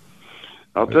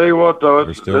 I'll tell you what, though,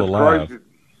 it's alive. crazy.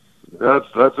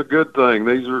 That's a good thing.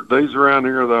 These around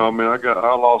here, though. I mean, I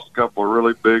lost a couple of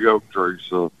really big oak trees,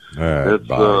 so it's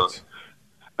bites.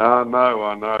 I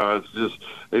know.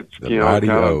 It's the mighty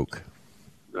oak.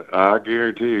 I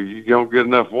guarantee you don't get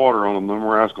enough water on them. Them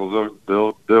rascals,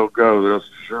 they'll go. That's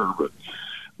for sure.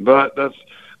 But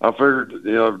I figured,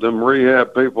 them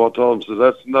rehab people, I told them, said,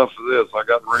 that's enough of this. I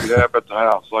got rehab at the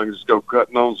house. So I can just go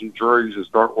cutting on some trees and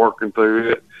start working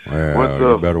through it. Well,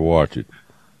 you better watch it.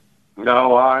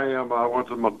 No, I am. I went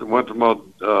to my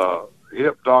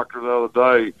hip doctor the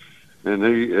other day, and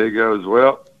he goes,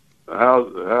 well,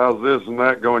 how's this and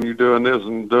that going? You doing this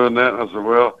and doing that? And I said,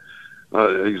 well,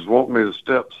 he's wanting me to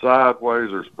step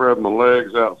sideways or spread my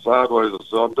legs out sideways. I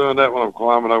said, I'm doing that when I'm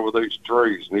climbing over these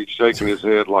trees. And he's shaking his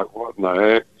head like, what in the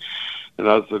heck? And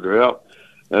I said, well,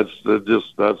 that's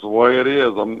the way it is.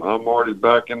 I'm already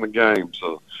back in the game.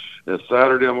 So it's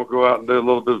Saturday. I'm gonna go out and do a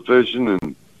little bit of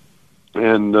fishing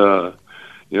and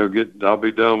I'll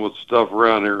be done with stuff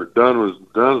around here. Done as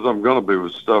I'm gonna be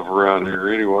with stuff around here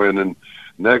anyway. And then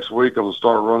next week I'm gonna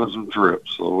start running some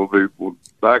trips. So we'll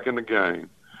back in the game.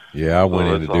 Yeah, I went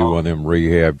in to do one of them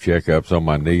rehab checkups on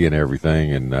my knee and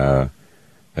everything, and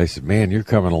they said, man, you're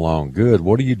coming along good.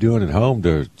 What are you doing at home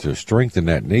to strengthen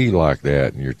that knee like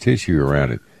that and your tissue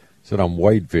around it? I said, I'm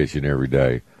wade fishing every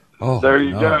day. Oh, there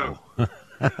you go.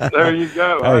 There you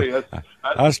go. Hey,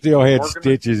 I still had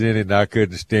stitches in it, and I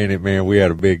couldn't stand it, man. We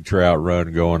had a big trout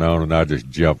run going on, and I just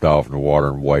jumped off in the water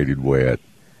and waded wet.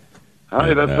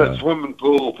 Hey, that's that swimming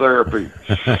pool therapy.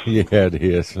 Yeah, it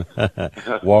is.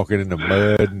 Walking in the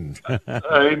mud.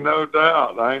 Ain't no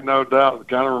doubt. It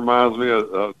kind of reminds me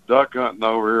of duck hunting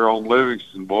over here on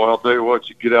Livingston. Boy, I'll tell you what,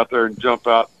 you get out there and jump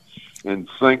out and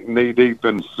sink knee deep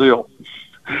in silt.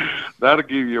 That'll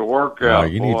give you a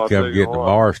workout. You need to come get in the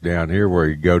marsh down here where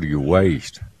you go to your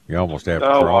waist. You almost have to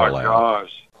crawl out.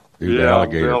 Gosh. Do the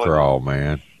alligator crawl,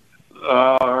 man.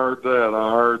 I heard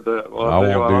that. Well, I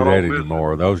won't do that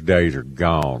anymore. Those days are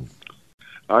gone.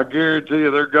 I guarantee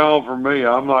you they're gone for me.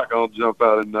 I'm not going to jump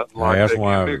out in nothing like that. That's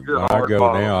why when I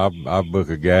go now, I book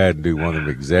a guide and do one of them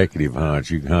executive hunts.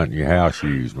 You can hunt in your house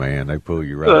shoes, man. They pull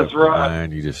you right up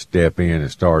behind. You just step in and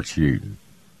start shooting.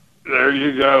 There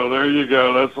you go.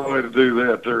 That's the way to do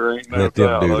that. There ain't no doubt.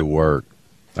 Let them do the work.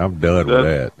 I'm done with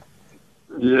that.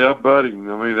 Yeah, buddy. I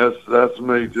mean, that's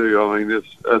me too. I mean,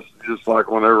 that's just like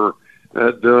whenever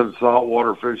doing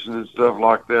saltwater fishing and stuff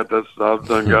like that. I've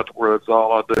done got to where that's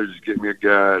all I do. Just get me a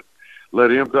guide,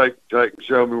 let him take and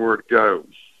show me where to go,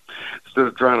 instead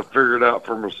of trying to figure it out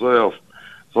for myself.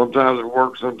 Sometimes it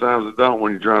works, sometimes it don't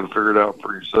when you're trying to figure it out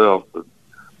for yourself.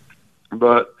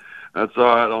 But that's all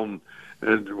right.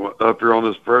 Up here on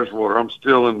this freshwater, I'm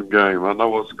still in the game. I know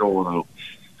what's going on.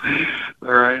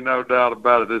 There ain't no doubt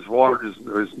about it. This water just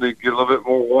need to get a little bit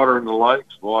more water in the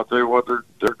lakes. Well, I'll tell you what,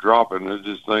 they're dropping. It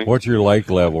just ain't. What's your lake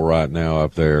level right now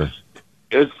up there?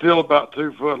 It's still about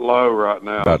 2 foot low right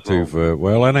now. About 2 foot.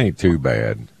 Well, that ain't too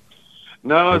bad.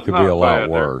 No, it could be a lot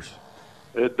worse.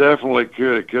 It definitely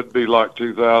could. It could be like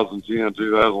 2010,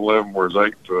 2011, where it's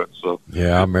 8 foot. So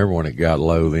yeah, I remember when it got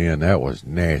low then. That was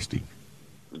nasty.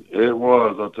 It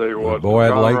was. I'll tell you what. Boy,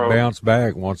 that lake bounced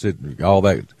back once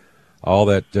all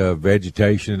that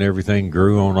vegetation and everything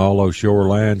grew on all those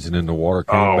shorelines, and then the water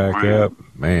came back up.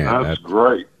 Man, that's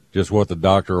great. Just what the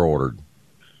doctor ordered.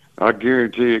 I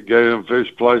guarantee it gave them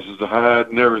fish places to hide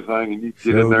and everything, and you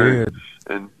get in there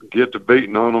and get to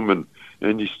beating on them,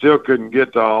 and you still couldn't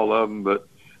get to all of them,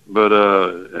 but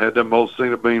had them old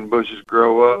cedar bean bushes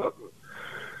grow up.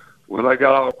 When they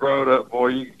got all grown up, boy,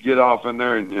 you could get off in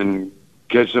there and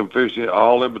catch them fish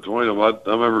all in between them. I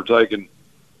remember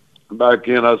back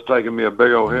in, I was taking me a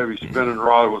big old heavy spinning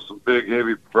rod with some big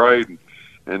heavy braid,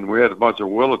 and we had a bunch of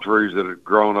willow trees that had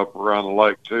grown up around the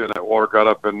lake too, and that water got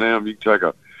up in them. You take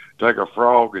a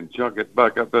frog and chunk it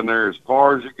back up in there as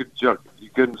far as you could chunk it. You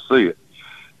couldn't see it.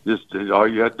 Just all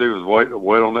you had to do was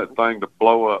wait on that thing to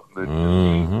blow up, and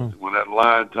then when that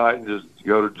line tightened, just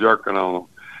go to jerking on them.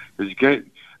 Because you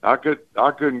can't. I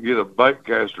couldn't get a bait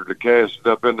caster to cast it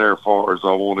up in there as far as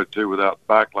I wanted to without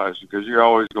backlashing, because you're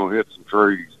always going to hit some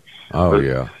trees. Oh, but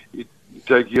yeah. You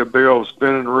take you a big old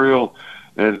spinning reel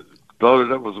and load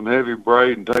it up with some heavy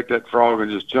braid and take that frog and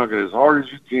just chunk it as hard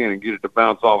as you can and get it to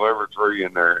bounce off every tree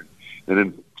in there, and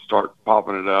then start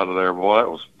popping it out of there. Boy, that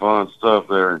was fun stuff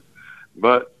there.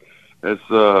 But it's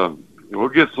we'll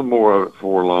get some more of it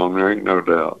before long. There ain't no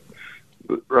doubt.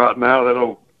 But right now,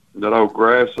 that old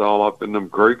grass all up in them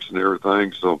creeks and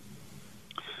everything. So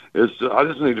I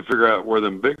just need to figure out where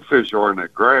them big fish are in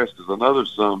that grass, because I know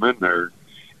there's some in there.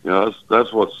 You know,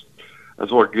 that's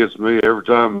what gets me every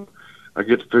time I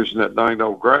get to fishing that dang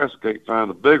old grass. I can't find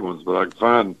the big ones, but I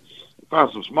can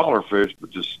find some smaller fish.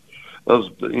 But just those,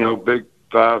 big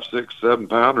 5, 6, 7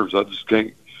 pounders, I just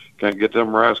can't get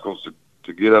them rascals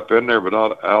to get up in there. But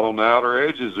out on the outer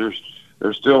edges,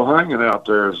 they're still hanging out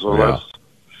there. So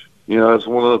that's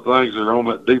one of the things. They're on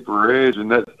that deeper edge,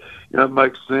 and that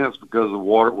makes sense because of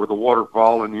water, with the water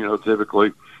falling.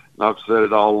 Typically I've said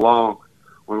it all along.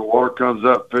 When the water comes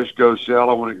up, fish go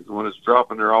shallow. When it's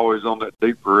dropping, they're always on that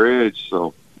deeper edge.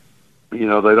 So, they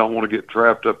don't want to get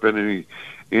trapped up in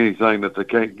anything that they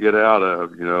can't get out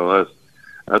of.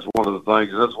 That's one of the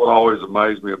things. That's what always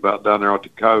amazed me about down there on the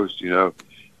coast. You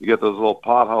get those little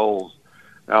potholes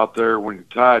out there. When the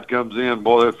tide comes in,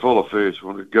 boy, they're full of fish.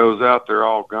 When it goes out, they're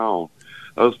all gone.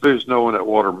 Those fish know when that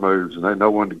water moves, and they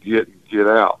know when to get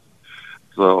out.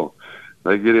 So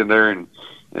they get in there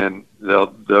and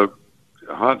they'll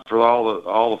hunt for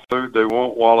all the food they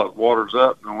want while it water's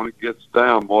up, and when it gets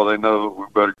down, boy, they know that we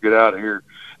better get out of here.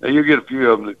 And you get a few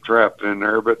of them that trapped in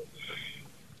there, but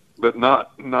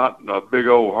not a big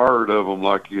old herd of them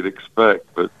like you'd expect.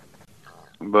 But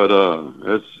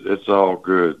it's all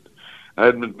good. I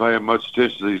hadn't been paying much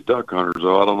attention to these duck hunters,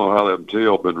 though. I don't know how them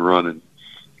teal been running.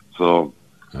 So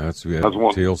that's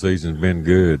one. Teal season's been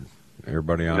good.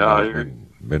 Everybody on there's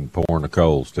been pouring the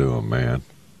coals to them, man.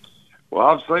 Well,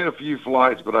 I've seen a few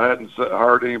flights, but I hadn't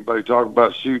heard anybody talk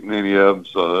about shooting any of them.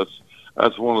 So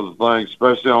that's one of the things,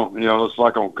 especially on it's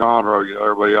like on Conroe.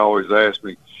 Everybody always asks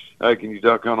me, "Hey, can you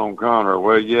duck hunt on Conroe?"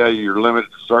 Well, yeah, you're limited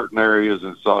to certain areas,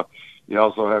 and so you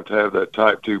also have to have that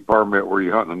Type 2 permit where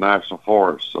you hunt in the national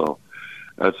forest. So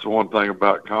that's one thing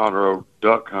about Conroe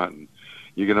duck hunting.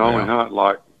 You can only hunt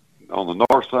like on the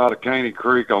north side of Caney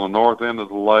Creek, on the north end of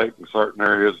the lake, in certain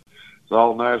areas. It's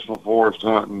all national forest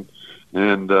hunting.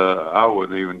 And I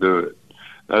wouldn't even do it.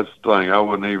 That's the thing. I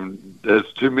wouldn't even. There's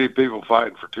too many people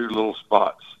fighting for two little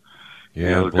spots.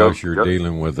 Yeah, plus you're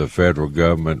dealing with the federal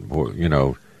government,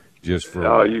 just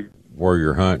for where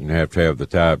you're hunting, have to have the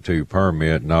Type 2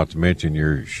 permit, not to mention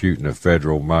you're shooting a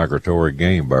federal migratory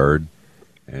game bird.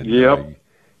 And you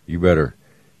better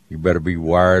be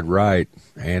wired right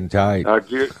and tight. I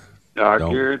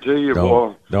guarantee you,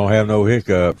 boy. Don't have no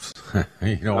hiccups.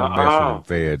 You don't mess with them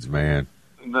feds, man.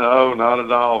 No, not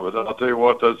at all. But I'll tell you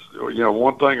what,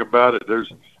 one thing about it, those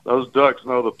ducks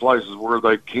know the places where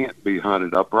they can't be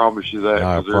hunted. I promise you that.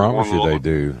 I promise you they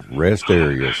do. Rest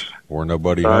areas where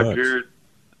nobody hunts.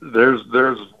 There's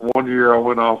one year I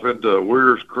went off into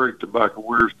Weir's Creek. The back of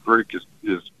Weir's Creek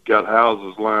is got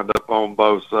houses lined up on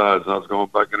both sides. I was going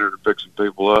back in there to pick some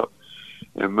people up.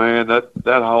 And, man, that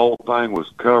whole thing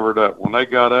was covered up. When they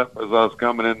got up, as I was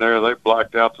coming in there, they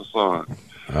blacked out the sun.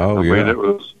 Oh, I mean,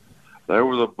 there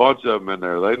was a bunch of them in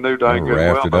there. They knew dang good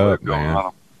well they were going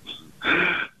on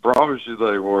them. Promise you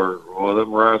they were. Well,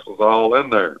 them rascals all in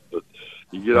there. But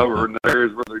you get over in the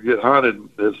areas where they get hunted,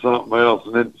 it's something else.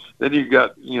 And then you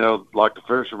got, like the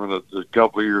fishermen a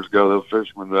couple of years ago, those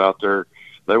fishermen out there,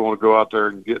 they want to go out there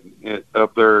and get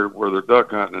up there where they're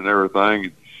duck hunting and everything.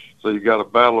 And so you got a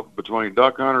battle between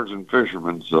duck hunters and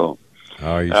fishermen. So,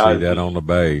 you see that on the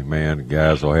bay, man. The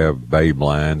guys will have bay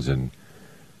blinds and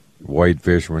wade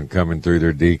fishermen coming through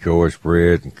their decoy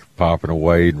spread and popping a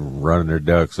wade and running their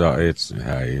ducks out. It's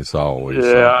always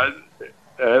it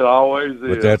always is.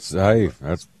 But that's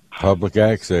public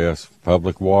access,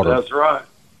 public water. That's right.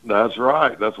 That's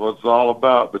what it's all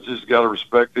about. But you just got to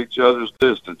respect each other's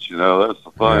distance. That's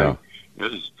the thing. Yeah.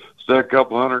 Just stay a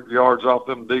couple 100 yards off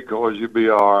them decoys, you'll be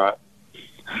all right.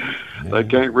 They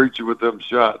can't reach you with them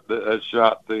shot then.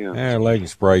 Yeah, they can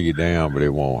spray you down, but it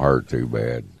won't hurt too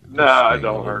bad. No, it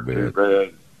don't hurt too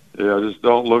bad. Yeah, just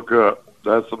don't look up.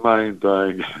 That's the main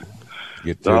thing.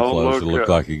 Get too close, it'll look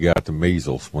like you got the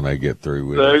measles when they get through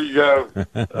with there you go.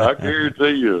 I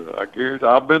guarantee you.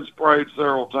 I've been sprayed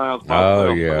several times myself.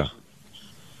 Oh, yeah.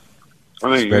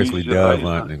 Especially dove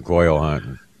hunting and quail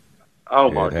hunting. Oh,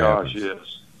 my gosh,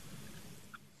 yes.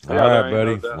 All right,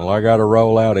 buddy. Well, I got to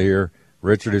roll out of here.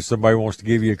 Richard, if somebody wants to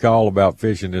give you a call about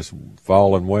fishing this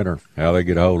fall and winter, how they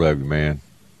get a hold of you, man?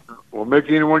 Well,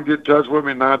 Mickey, anyone get in touch with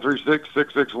me,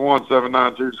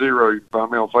 936-661-7920. You can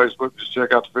find me on Facebook. Just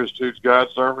check out the Fish Tubes Guide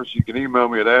Service. You can email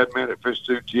me at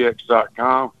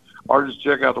admin@fishtubetx.com or just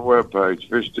check out the webpage,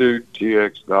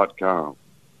 fishtubetx.com.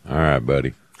 All right,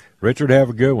 buddy. Richard, have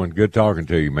a good one. Good talking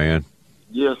to you, man.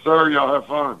 Yes, sir. Y'all have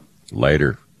fun.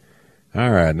 Later.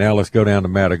 All right, now let's go down to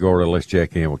Matagorda. Let's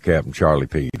check in with Captain Charlie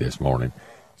P. this morning.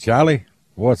 Charlie,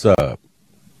 what's up?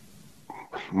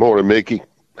 Morning, Mickey.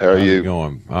 How are you?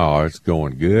 Going? Oh, it's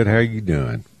going good. How are you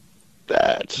doing?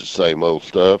 That's the same old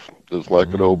stuff. Just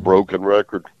like an old broken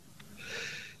record.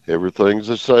 Everything's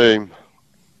the same.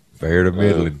 Fair to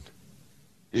middling.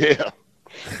 Yeah.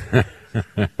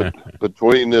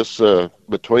 between this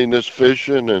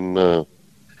fishing and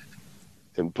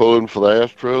pulling for the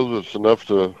Astros, it's enough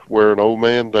to wear an old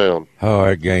man down. Oh,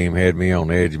 that game had me on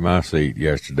the edge of my seat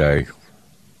yesterday.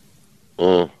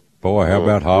 Boy, how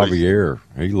about Javier?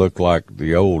 He looked like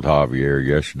the old Javier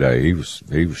yesterday. He was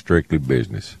strictly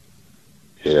business.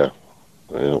 Yeah.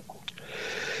 Well,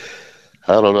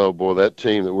 I don't know, boy. That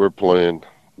team that we're playing,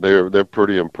 they're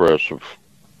pretty impressive.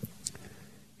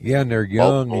 Yeah, and they're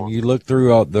young, and you look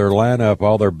through all their lineup,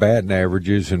 all their batting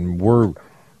averages, and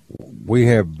we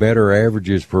have better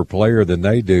averages per player than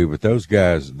they do. But those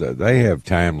guys, they have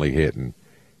timely hitting.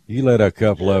 You let a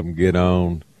couple of them get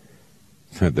on,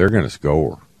 they're going to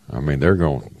score. I mean,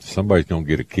 somebody's going to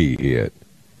get a key hit.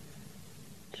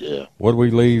 Yeah. What do we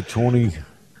leave, 21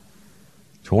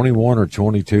 or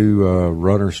 22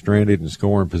 runners stranded in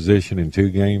scoring position in 2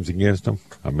 games against them?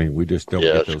 I mean, we just don't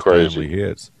get those timely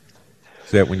hits.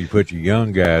 Except when you put your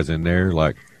young guys in there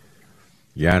like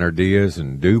Yainer Diaz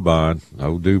and Dubon.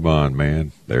 Oh, Dubon,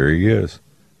 man. There he is.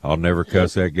 I'll never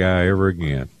cuss that guy ever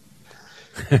again.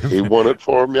 He won it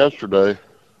for him yesterday.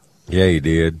 Yeah, he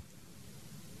did.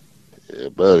 Yeah,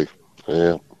 buddy.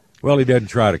 Yeah. Well, he doesn't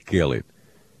try to kill it.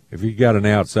 If he got an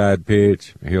outside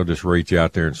pitch, he'll just reach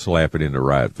out there and slap it into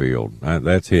right field.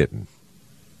 That's hitting.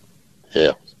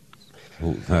 Yeah.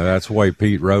 That's the way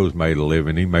Pete Rose made a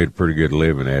living. He made a pretty good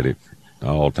living at it.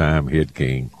 All-time hit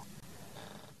king.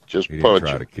 Just he punch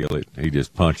didn't try it. to kill it. He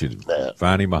just punched it. Yeah.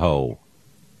 Find him a hole.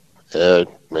 Yeah,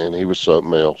 man, he was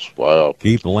something else. Wow.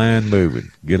 Keep the line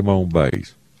moving. Get him on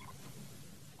base.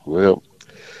 Well,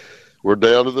 we're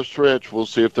down to the stretch. We'll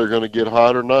see if they're going to get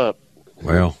hot or not.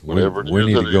 Well, we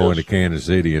need to go into Kansas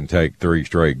City and take 3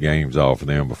 straight games off of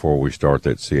them before we start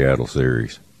that Seattle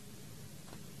series.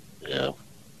 Yeah.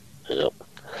 Yeah.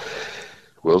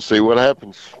 We'll see what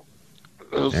happens.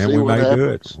 And we may do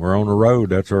it. We're on the road.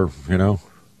 That's our,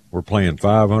 we're playing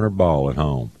 500 ball at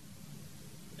home.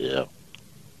 Yeah.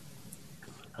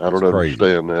 I don't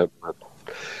understand that. But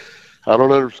I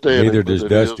don't understand Neither it. Does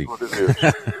Dusty.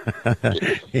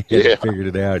 He hasn't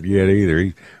figured it out yet either.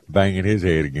 He's banging his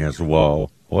head against the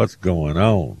wall. What's going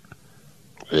on?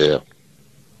 Yeah.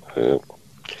 Yeah.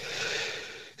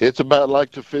 It's about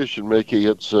like the fishing, Mickey.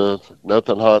 It's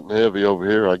nothing hot and heavy over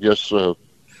here. I guess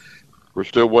we're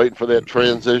still waiting for that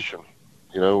transition.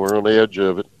 We're on the edge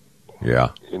of it.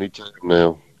 Yeah. Anytime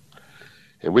now.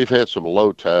 And we've had some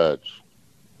low tides,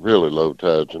 really low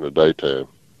tides in the daytime.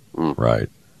 Right.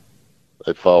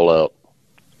 They fall out.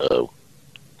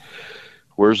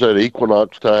 Where's that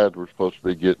equinox tide we're supposed to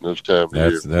be getting this time of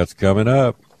year? That's coming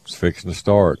up. It's fixing to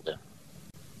start.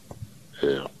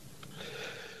 Yeah.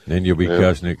 Then you'll be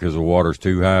cussing it because the water's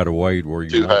too high to wade where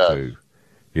you want to.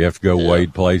 You have to go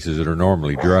wade places that are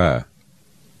normally dry.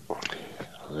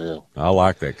 Yeah. I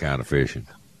like that kind of fishing.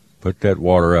 Put that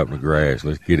water up in the grass.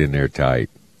 Let's get in there tight.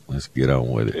 Let's get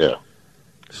on with it. Yeah.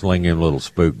 Sling them little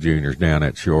spook juniors down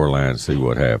that shoreline and see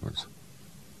what happens.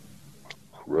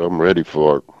 I'm ready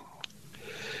for it.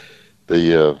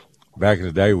 Back in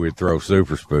the day, we'd throw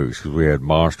super spooks because we had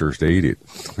monsters to eat it.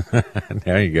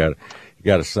 Now you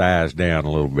got to size down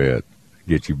a little bit,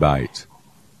 get you bites.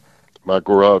 My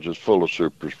garage is full of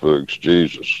super spooks.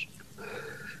 Jesus,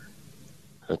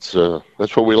 that's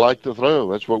what we like to throw.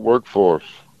 That's what worked for us.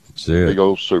 That's it. Big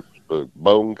old super spook,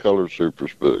 bone color super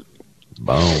spook.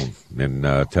 Bone,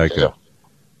 and take a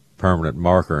permanent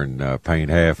marker and paint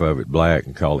half of it black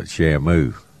and call it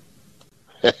Shamu.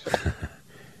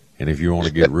 And if you want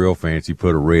to get real fancy,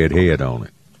 put a red head on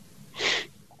it.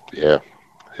 Yeah,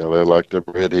 they like them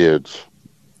red heads.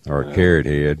 Or a carrot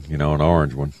head, an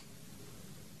orange one.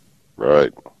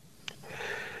 Right.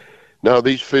 Now,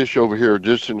 these fish over here are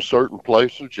just in certain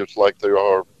places, just like they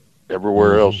are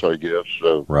everywhere else, I guess.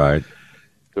 So right.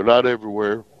 They're not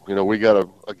everywhere. We got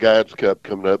a Guides Cup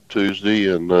coming up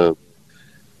Tuesday, and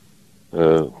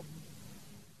y'all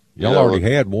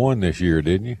already had one this year,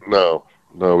 didn't you?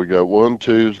 No, we got one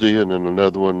Tuesday and then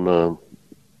another one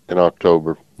in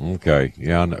October. Okay,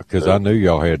 yeah, because I knew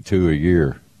y'all had 2 a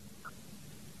year.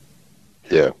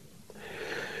 Yeah,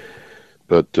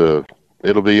 but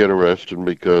it'll be interesting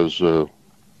because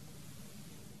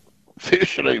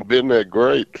fishing ain't been that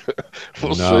great.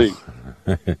 We'll see.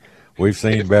 We've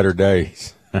seen better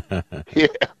days. Yeah,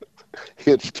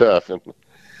 it's tough, and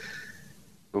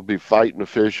we'll be fighting to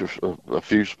fish a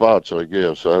few spots, I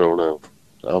guess. I don't know.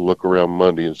 I'll look around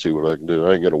Monday and see what I can do.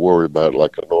 I ain't going to worry about it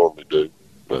like I normally do.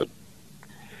 But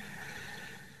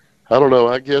I don't know.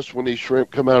 I guess when these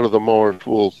shrimp come out of the marsh,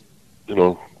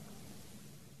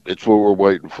 it's what we're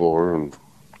waiting for. And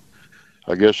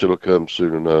I guess it'll come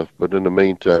soon enough. But in the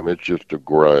meantime, it's just a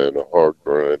grind, a hard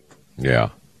grind. Yeah.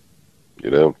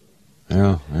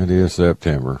 Yeah, it is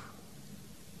September.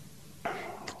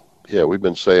 Yeah, we've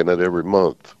been saying that every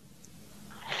month.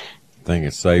 I think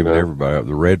it's saving everybody.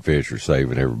 The redfish are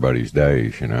saving everybody's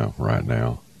days, right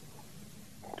now.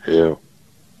 Yeah.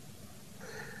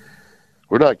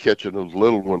 We're not catching those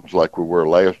little ones like we were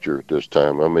last year at this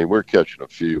time. I mean, we're catching a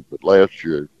few, but last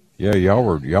year, Yeah, y'all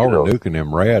were nuking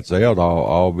them rats. They'll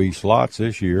all be slots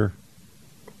this year.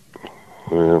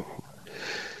 Yeah,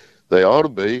 they ought to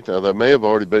be. Now, they may have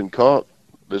already been caught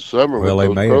this summer. Well, with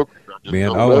they may have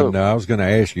been. And I was going to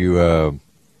ask you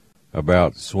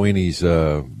about Sweeney's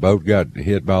boat got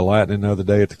hit by lightning the other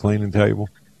day at the cleaning table.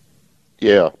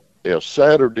 Yeah,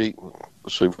 Saturday.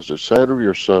 Let's see, was it Saturday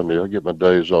or Sunday? I get my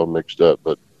days all mixed up,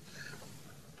 but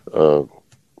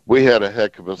we had a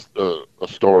heck of a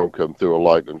storm come through, a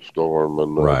lightning storm,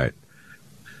 and right.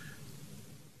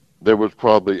 There was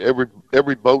probably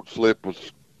every boat slip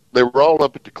was. They were all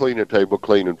up at the cleaning table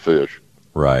cleaning fish.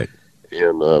 Right.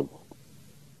 And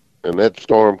that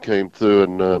storm came through,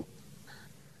 and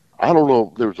I don't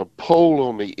know. There was a pole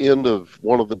on the end of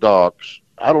one of the docks.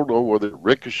 I don't know whether it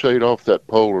ricocheted off that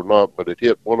pole or not, but it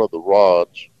hit one of the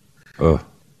rods. I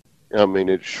mean,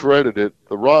 it shredded it.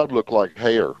 The rod looked like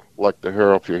hair, like the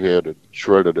hair off your head. It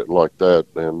shredded it like that,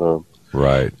 and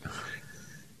right.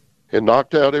 It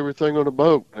knocked out everything on the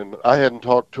boat. And I hadn't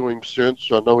talked to him since.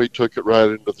 I know he took it right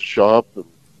into the shop, and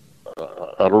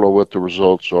I don't know what the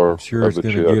results are. I'm sure it's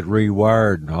going to get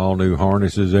rewired, all new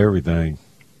harnesses, everything.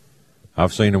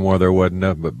 I've seen them where there wasn't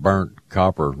nothing but burnt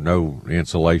copper, no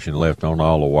insulation left on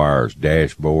all the wires,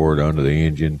 dashboard, under the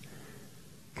engine,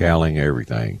 cowling,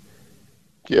 everything.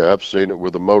 Yeah, I've seen it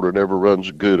where the motor never runs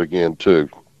good again, too.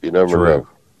 You never know.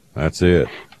 That's it.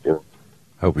 Yeah.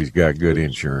 Hope he's got good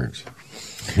insurance.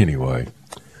 Anyway.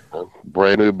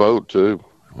 Brand new boat, too.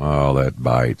 Oh, that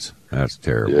bites. That's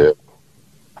terrible.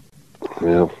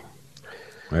 Yeah.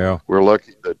 Well, we're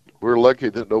lucky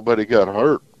that nobody got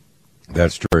hurt.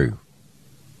 That's true.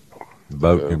 The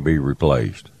boat can be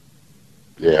replaced.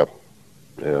 Yeah.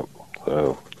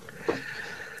 So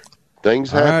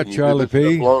things happen. All right, Charlie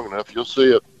P. Long enough, you'll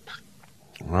see it.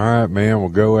 All right, man. We'll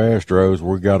go Astros.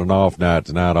 We got an off night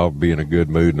tonight. I'll be in a good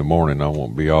mood in the morning. I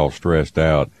won't be all stressed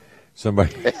out.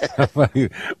 Somebody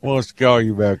wants to call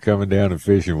you about coming down and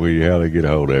fishing with you. How they get a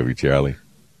hold of you, Charlie?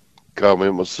 Call me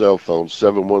on my cell phone,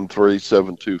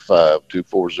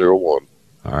 713-725-2401. All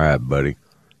right, buddy.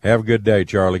 Have a good day,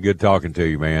 Charlie. Good talking to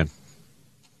you, man.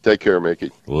 Take care,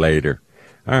 Mickey. Later.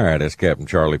 All right, that's Captain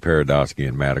Charlie Paradowski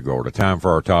in Matagorda. Time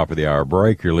for our top of the hour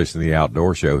break. You're listening to the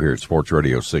Outdoor Show here at Sports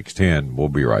Radio 610. We'll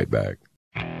be right back.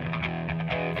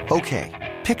 Okay,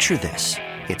 picture this.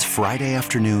 It's Friday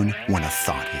afternoon when a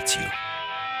thought hits you.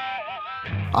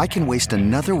 I can waste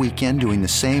another weekend doing the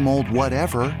same old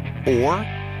whatever, or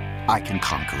I can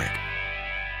conquer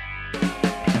it.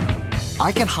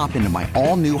 I can hop into my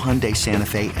all-new Hyundai Santa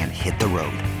Fe and hit the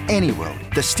road. Any road.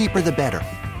 The steeper, the better.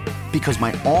 Because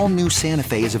my all-new Santa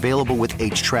Fe is available with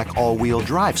H-Track all-wheel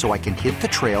drive, so I can hit the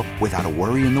trail without a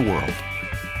worry in the world.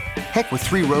 Heck, with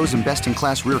 3 rows and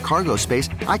best-in-class rear cargo space,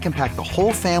 I can pack the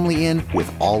whole family in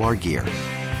with all our gear.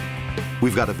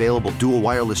 We've got available dual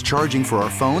wireless charging for our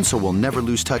phones, so we'll never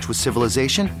lose touch with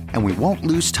civilization, and we won't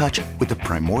lose touch with the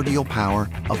primordial power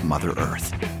of Mother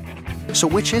Earth. So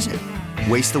which is it?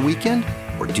 Waste the weekend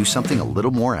or do something a little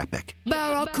more epic?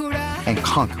 And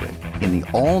conquer it in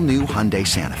the all-new Hyundai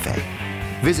Santa Fe.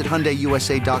 Visit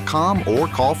HyundaiUSA.com or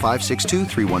call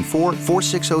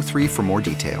 562-314-4603 for more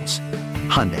details.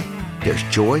 Hyundai, there's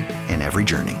joy in every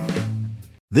journey.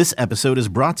 This episode is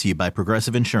brought to you by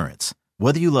Progressive Insurance.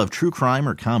 Whether you love true crime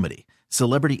or comedy,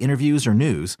 celebrity interviews or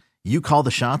news, you call the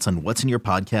shots on what's in your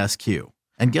podcast queue.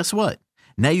 And guess what?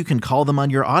 Now you can call them on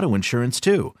your auto insurance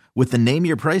too with the Name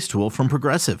Your Price tool from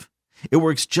Progressive. It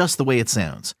works just the way it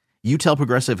sounds. You tell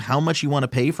Progressive how much you want to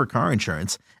pay for car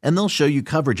insurance, and they'll show you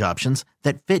coverage options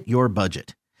that fit your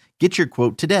budget. Get your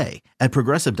quote today at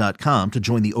Progressive.com to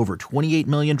join the over 28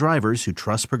 million drivers who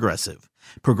trust Progressive.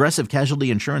 Progressive Casualty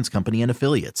Insurance Company and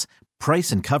Affiliates.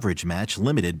 Price and coverage match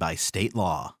limited by state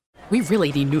law. We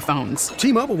really need new phones.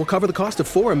 T-Mobile will cover the cost of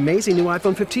 4 amazing new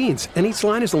iPhone 15s, and each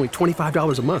line is only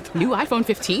 $25 a month. New iPhone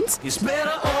 15s? It's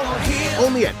better over here.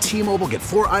 Only at T-Mobile, get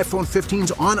 4 iPhone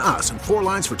 15s on us and 4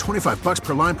 lines for $25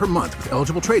 per line per month with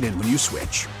eligible trade-in when you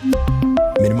switch.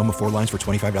 Minimum of 4 lines for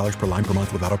 $25 per line per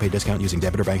month with autopay discount using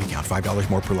debit or bank account. $5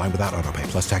 more per line without autopay,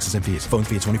 plus taxes and fees. Phone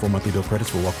fee at 24 monthly bill credits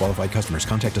for well-qualified customers.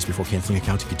 Contact us before canceling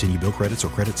account to continue bill credits or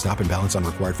credit stop and balance on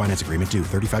required finance agreement due.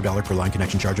 $35 per line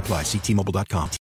connection charge applies. See T-Mobile.com.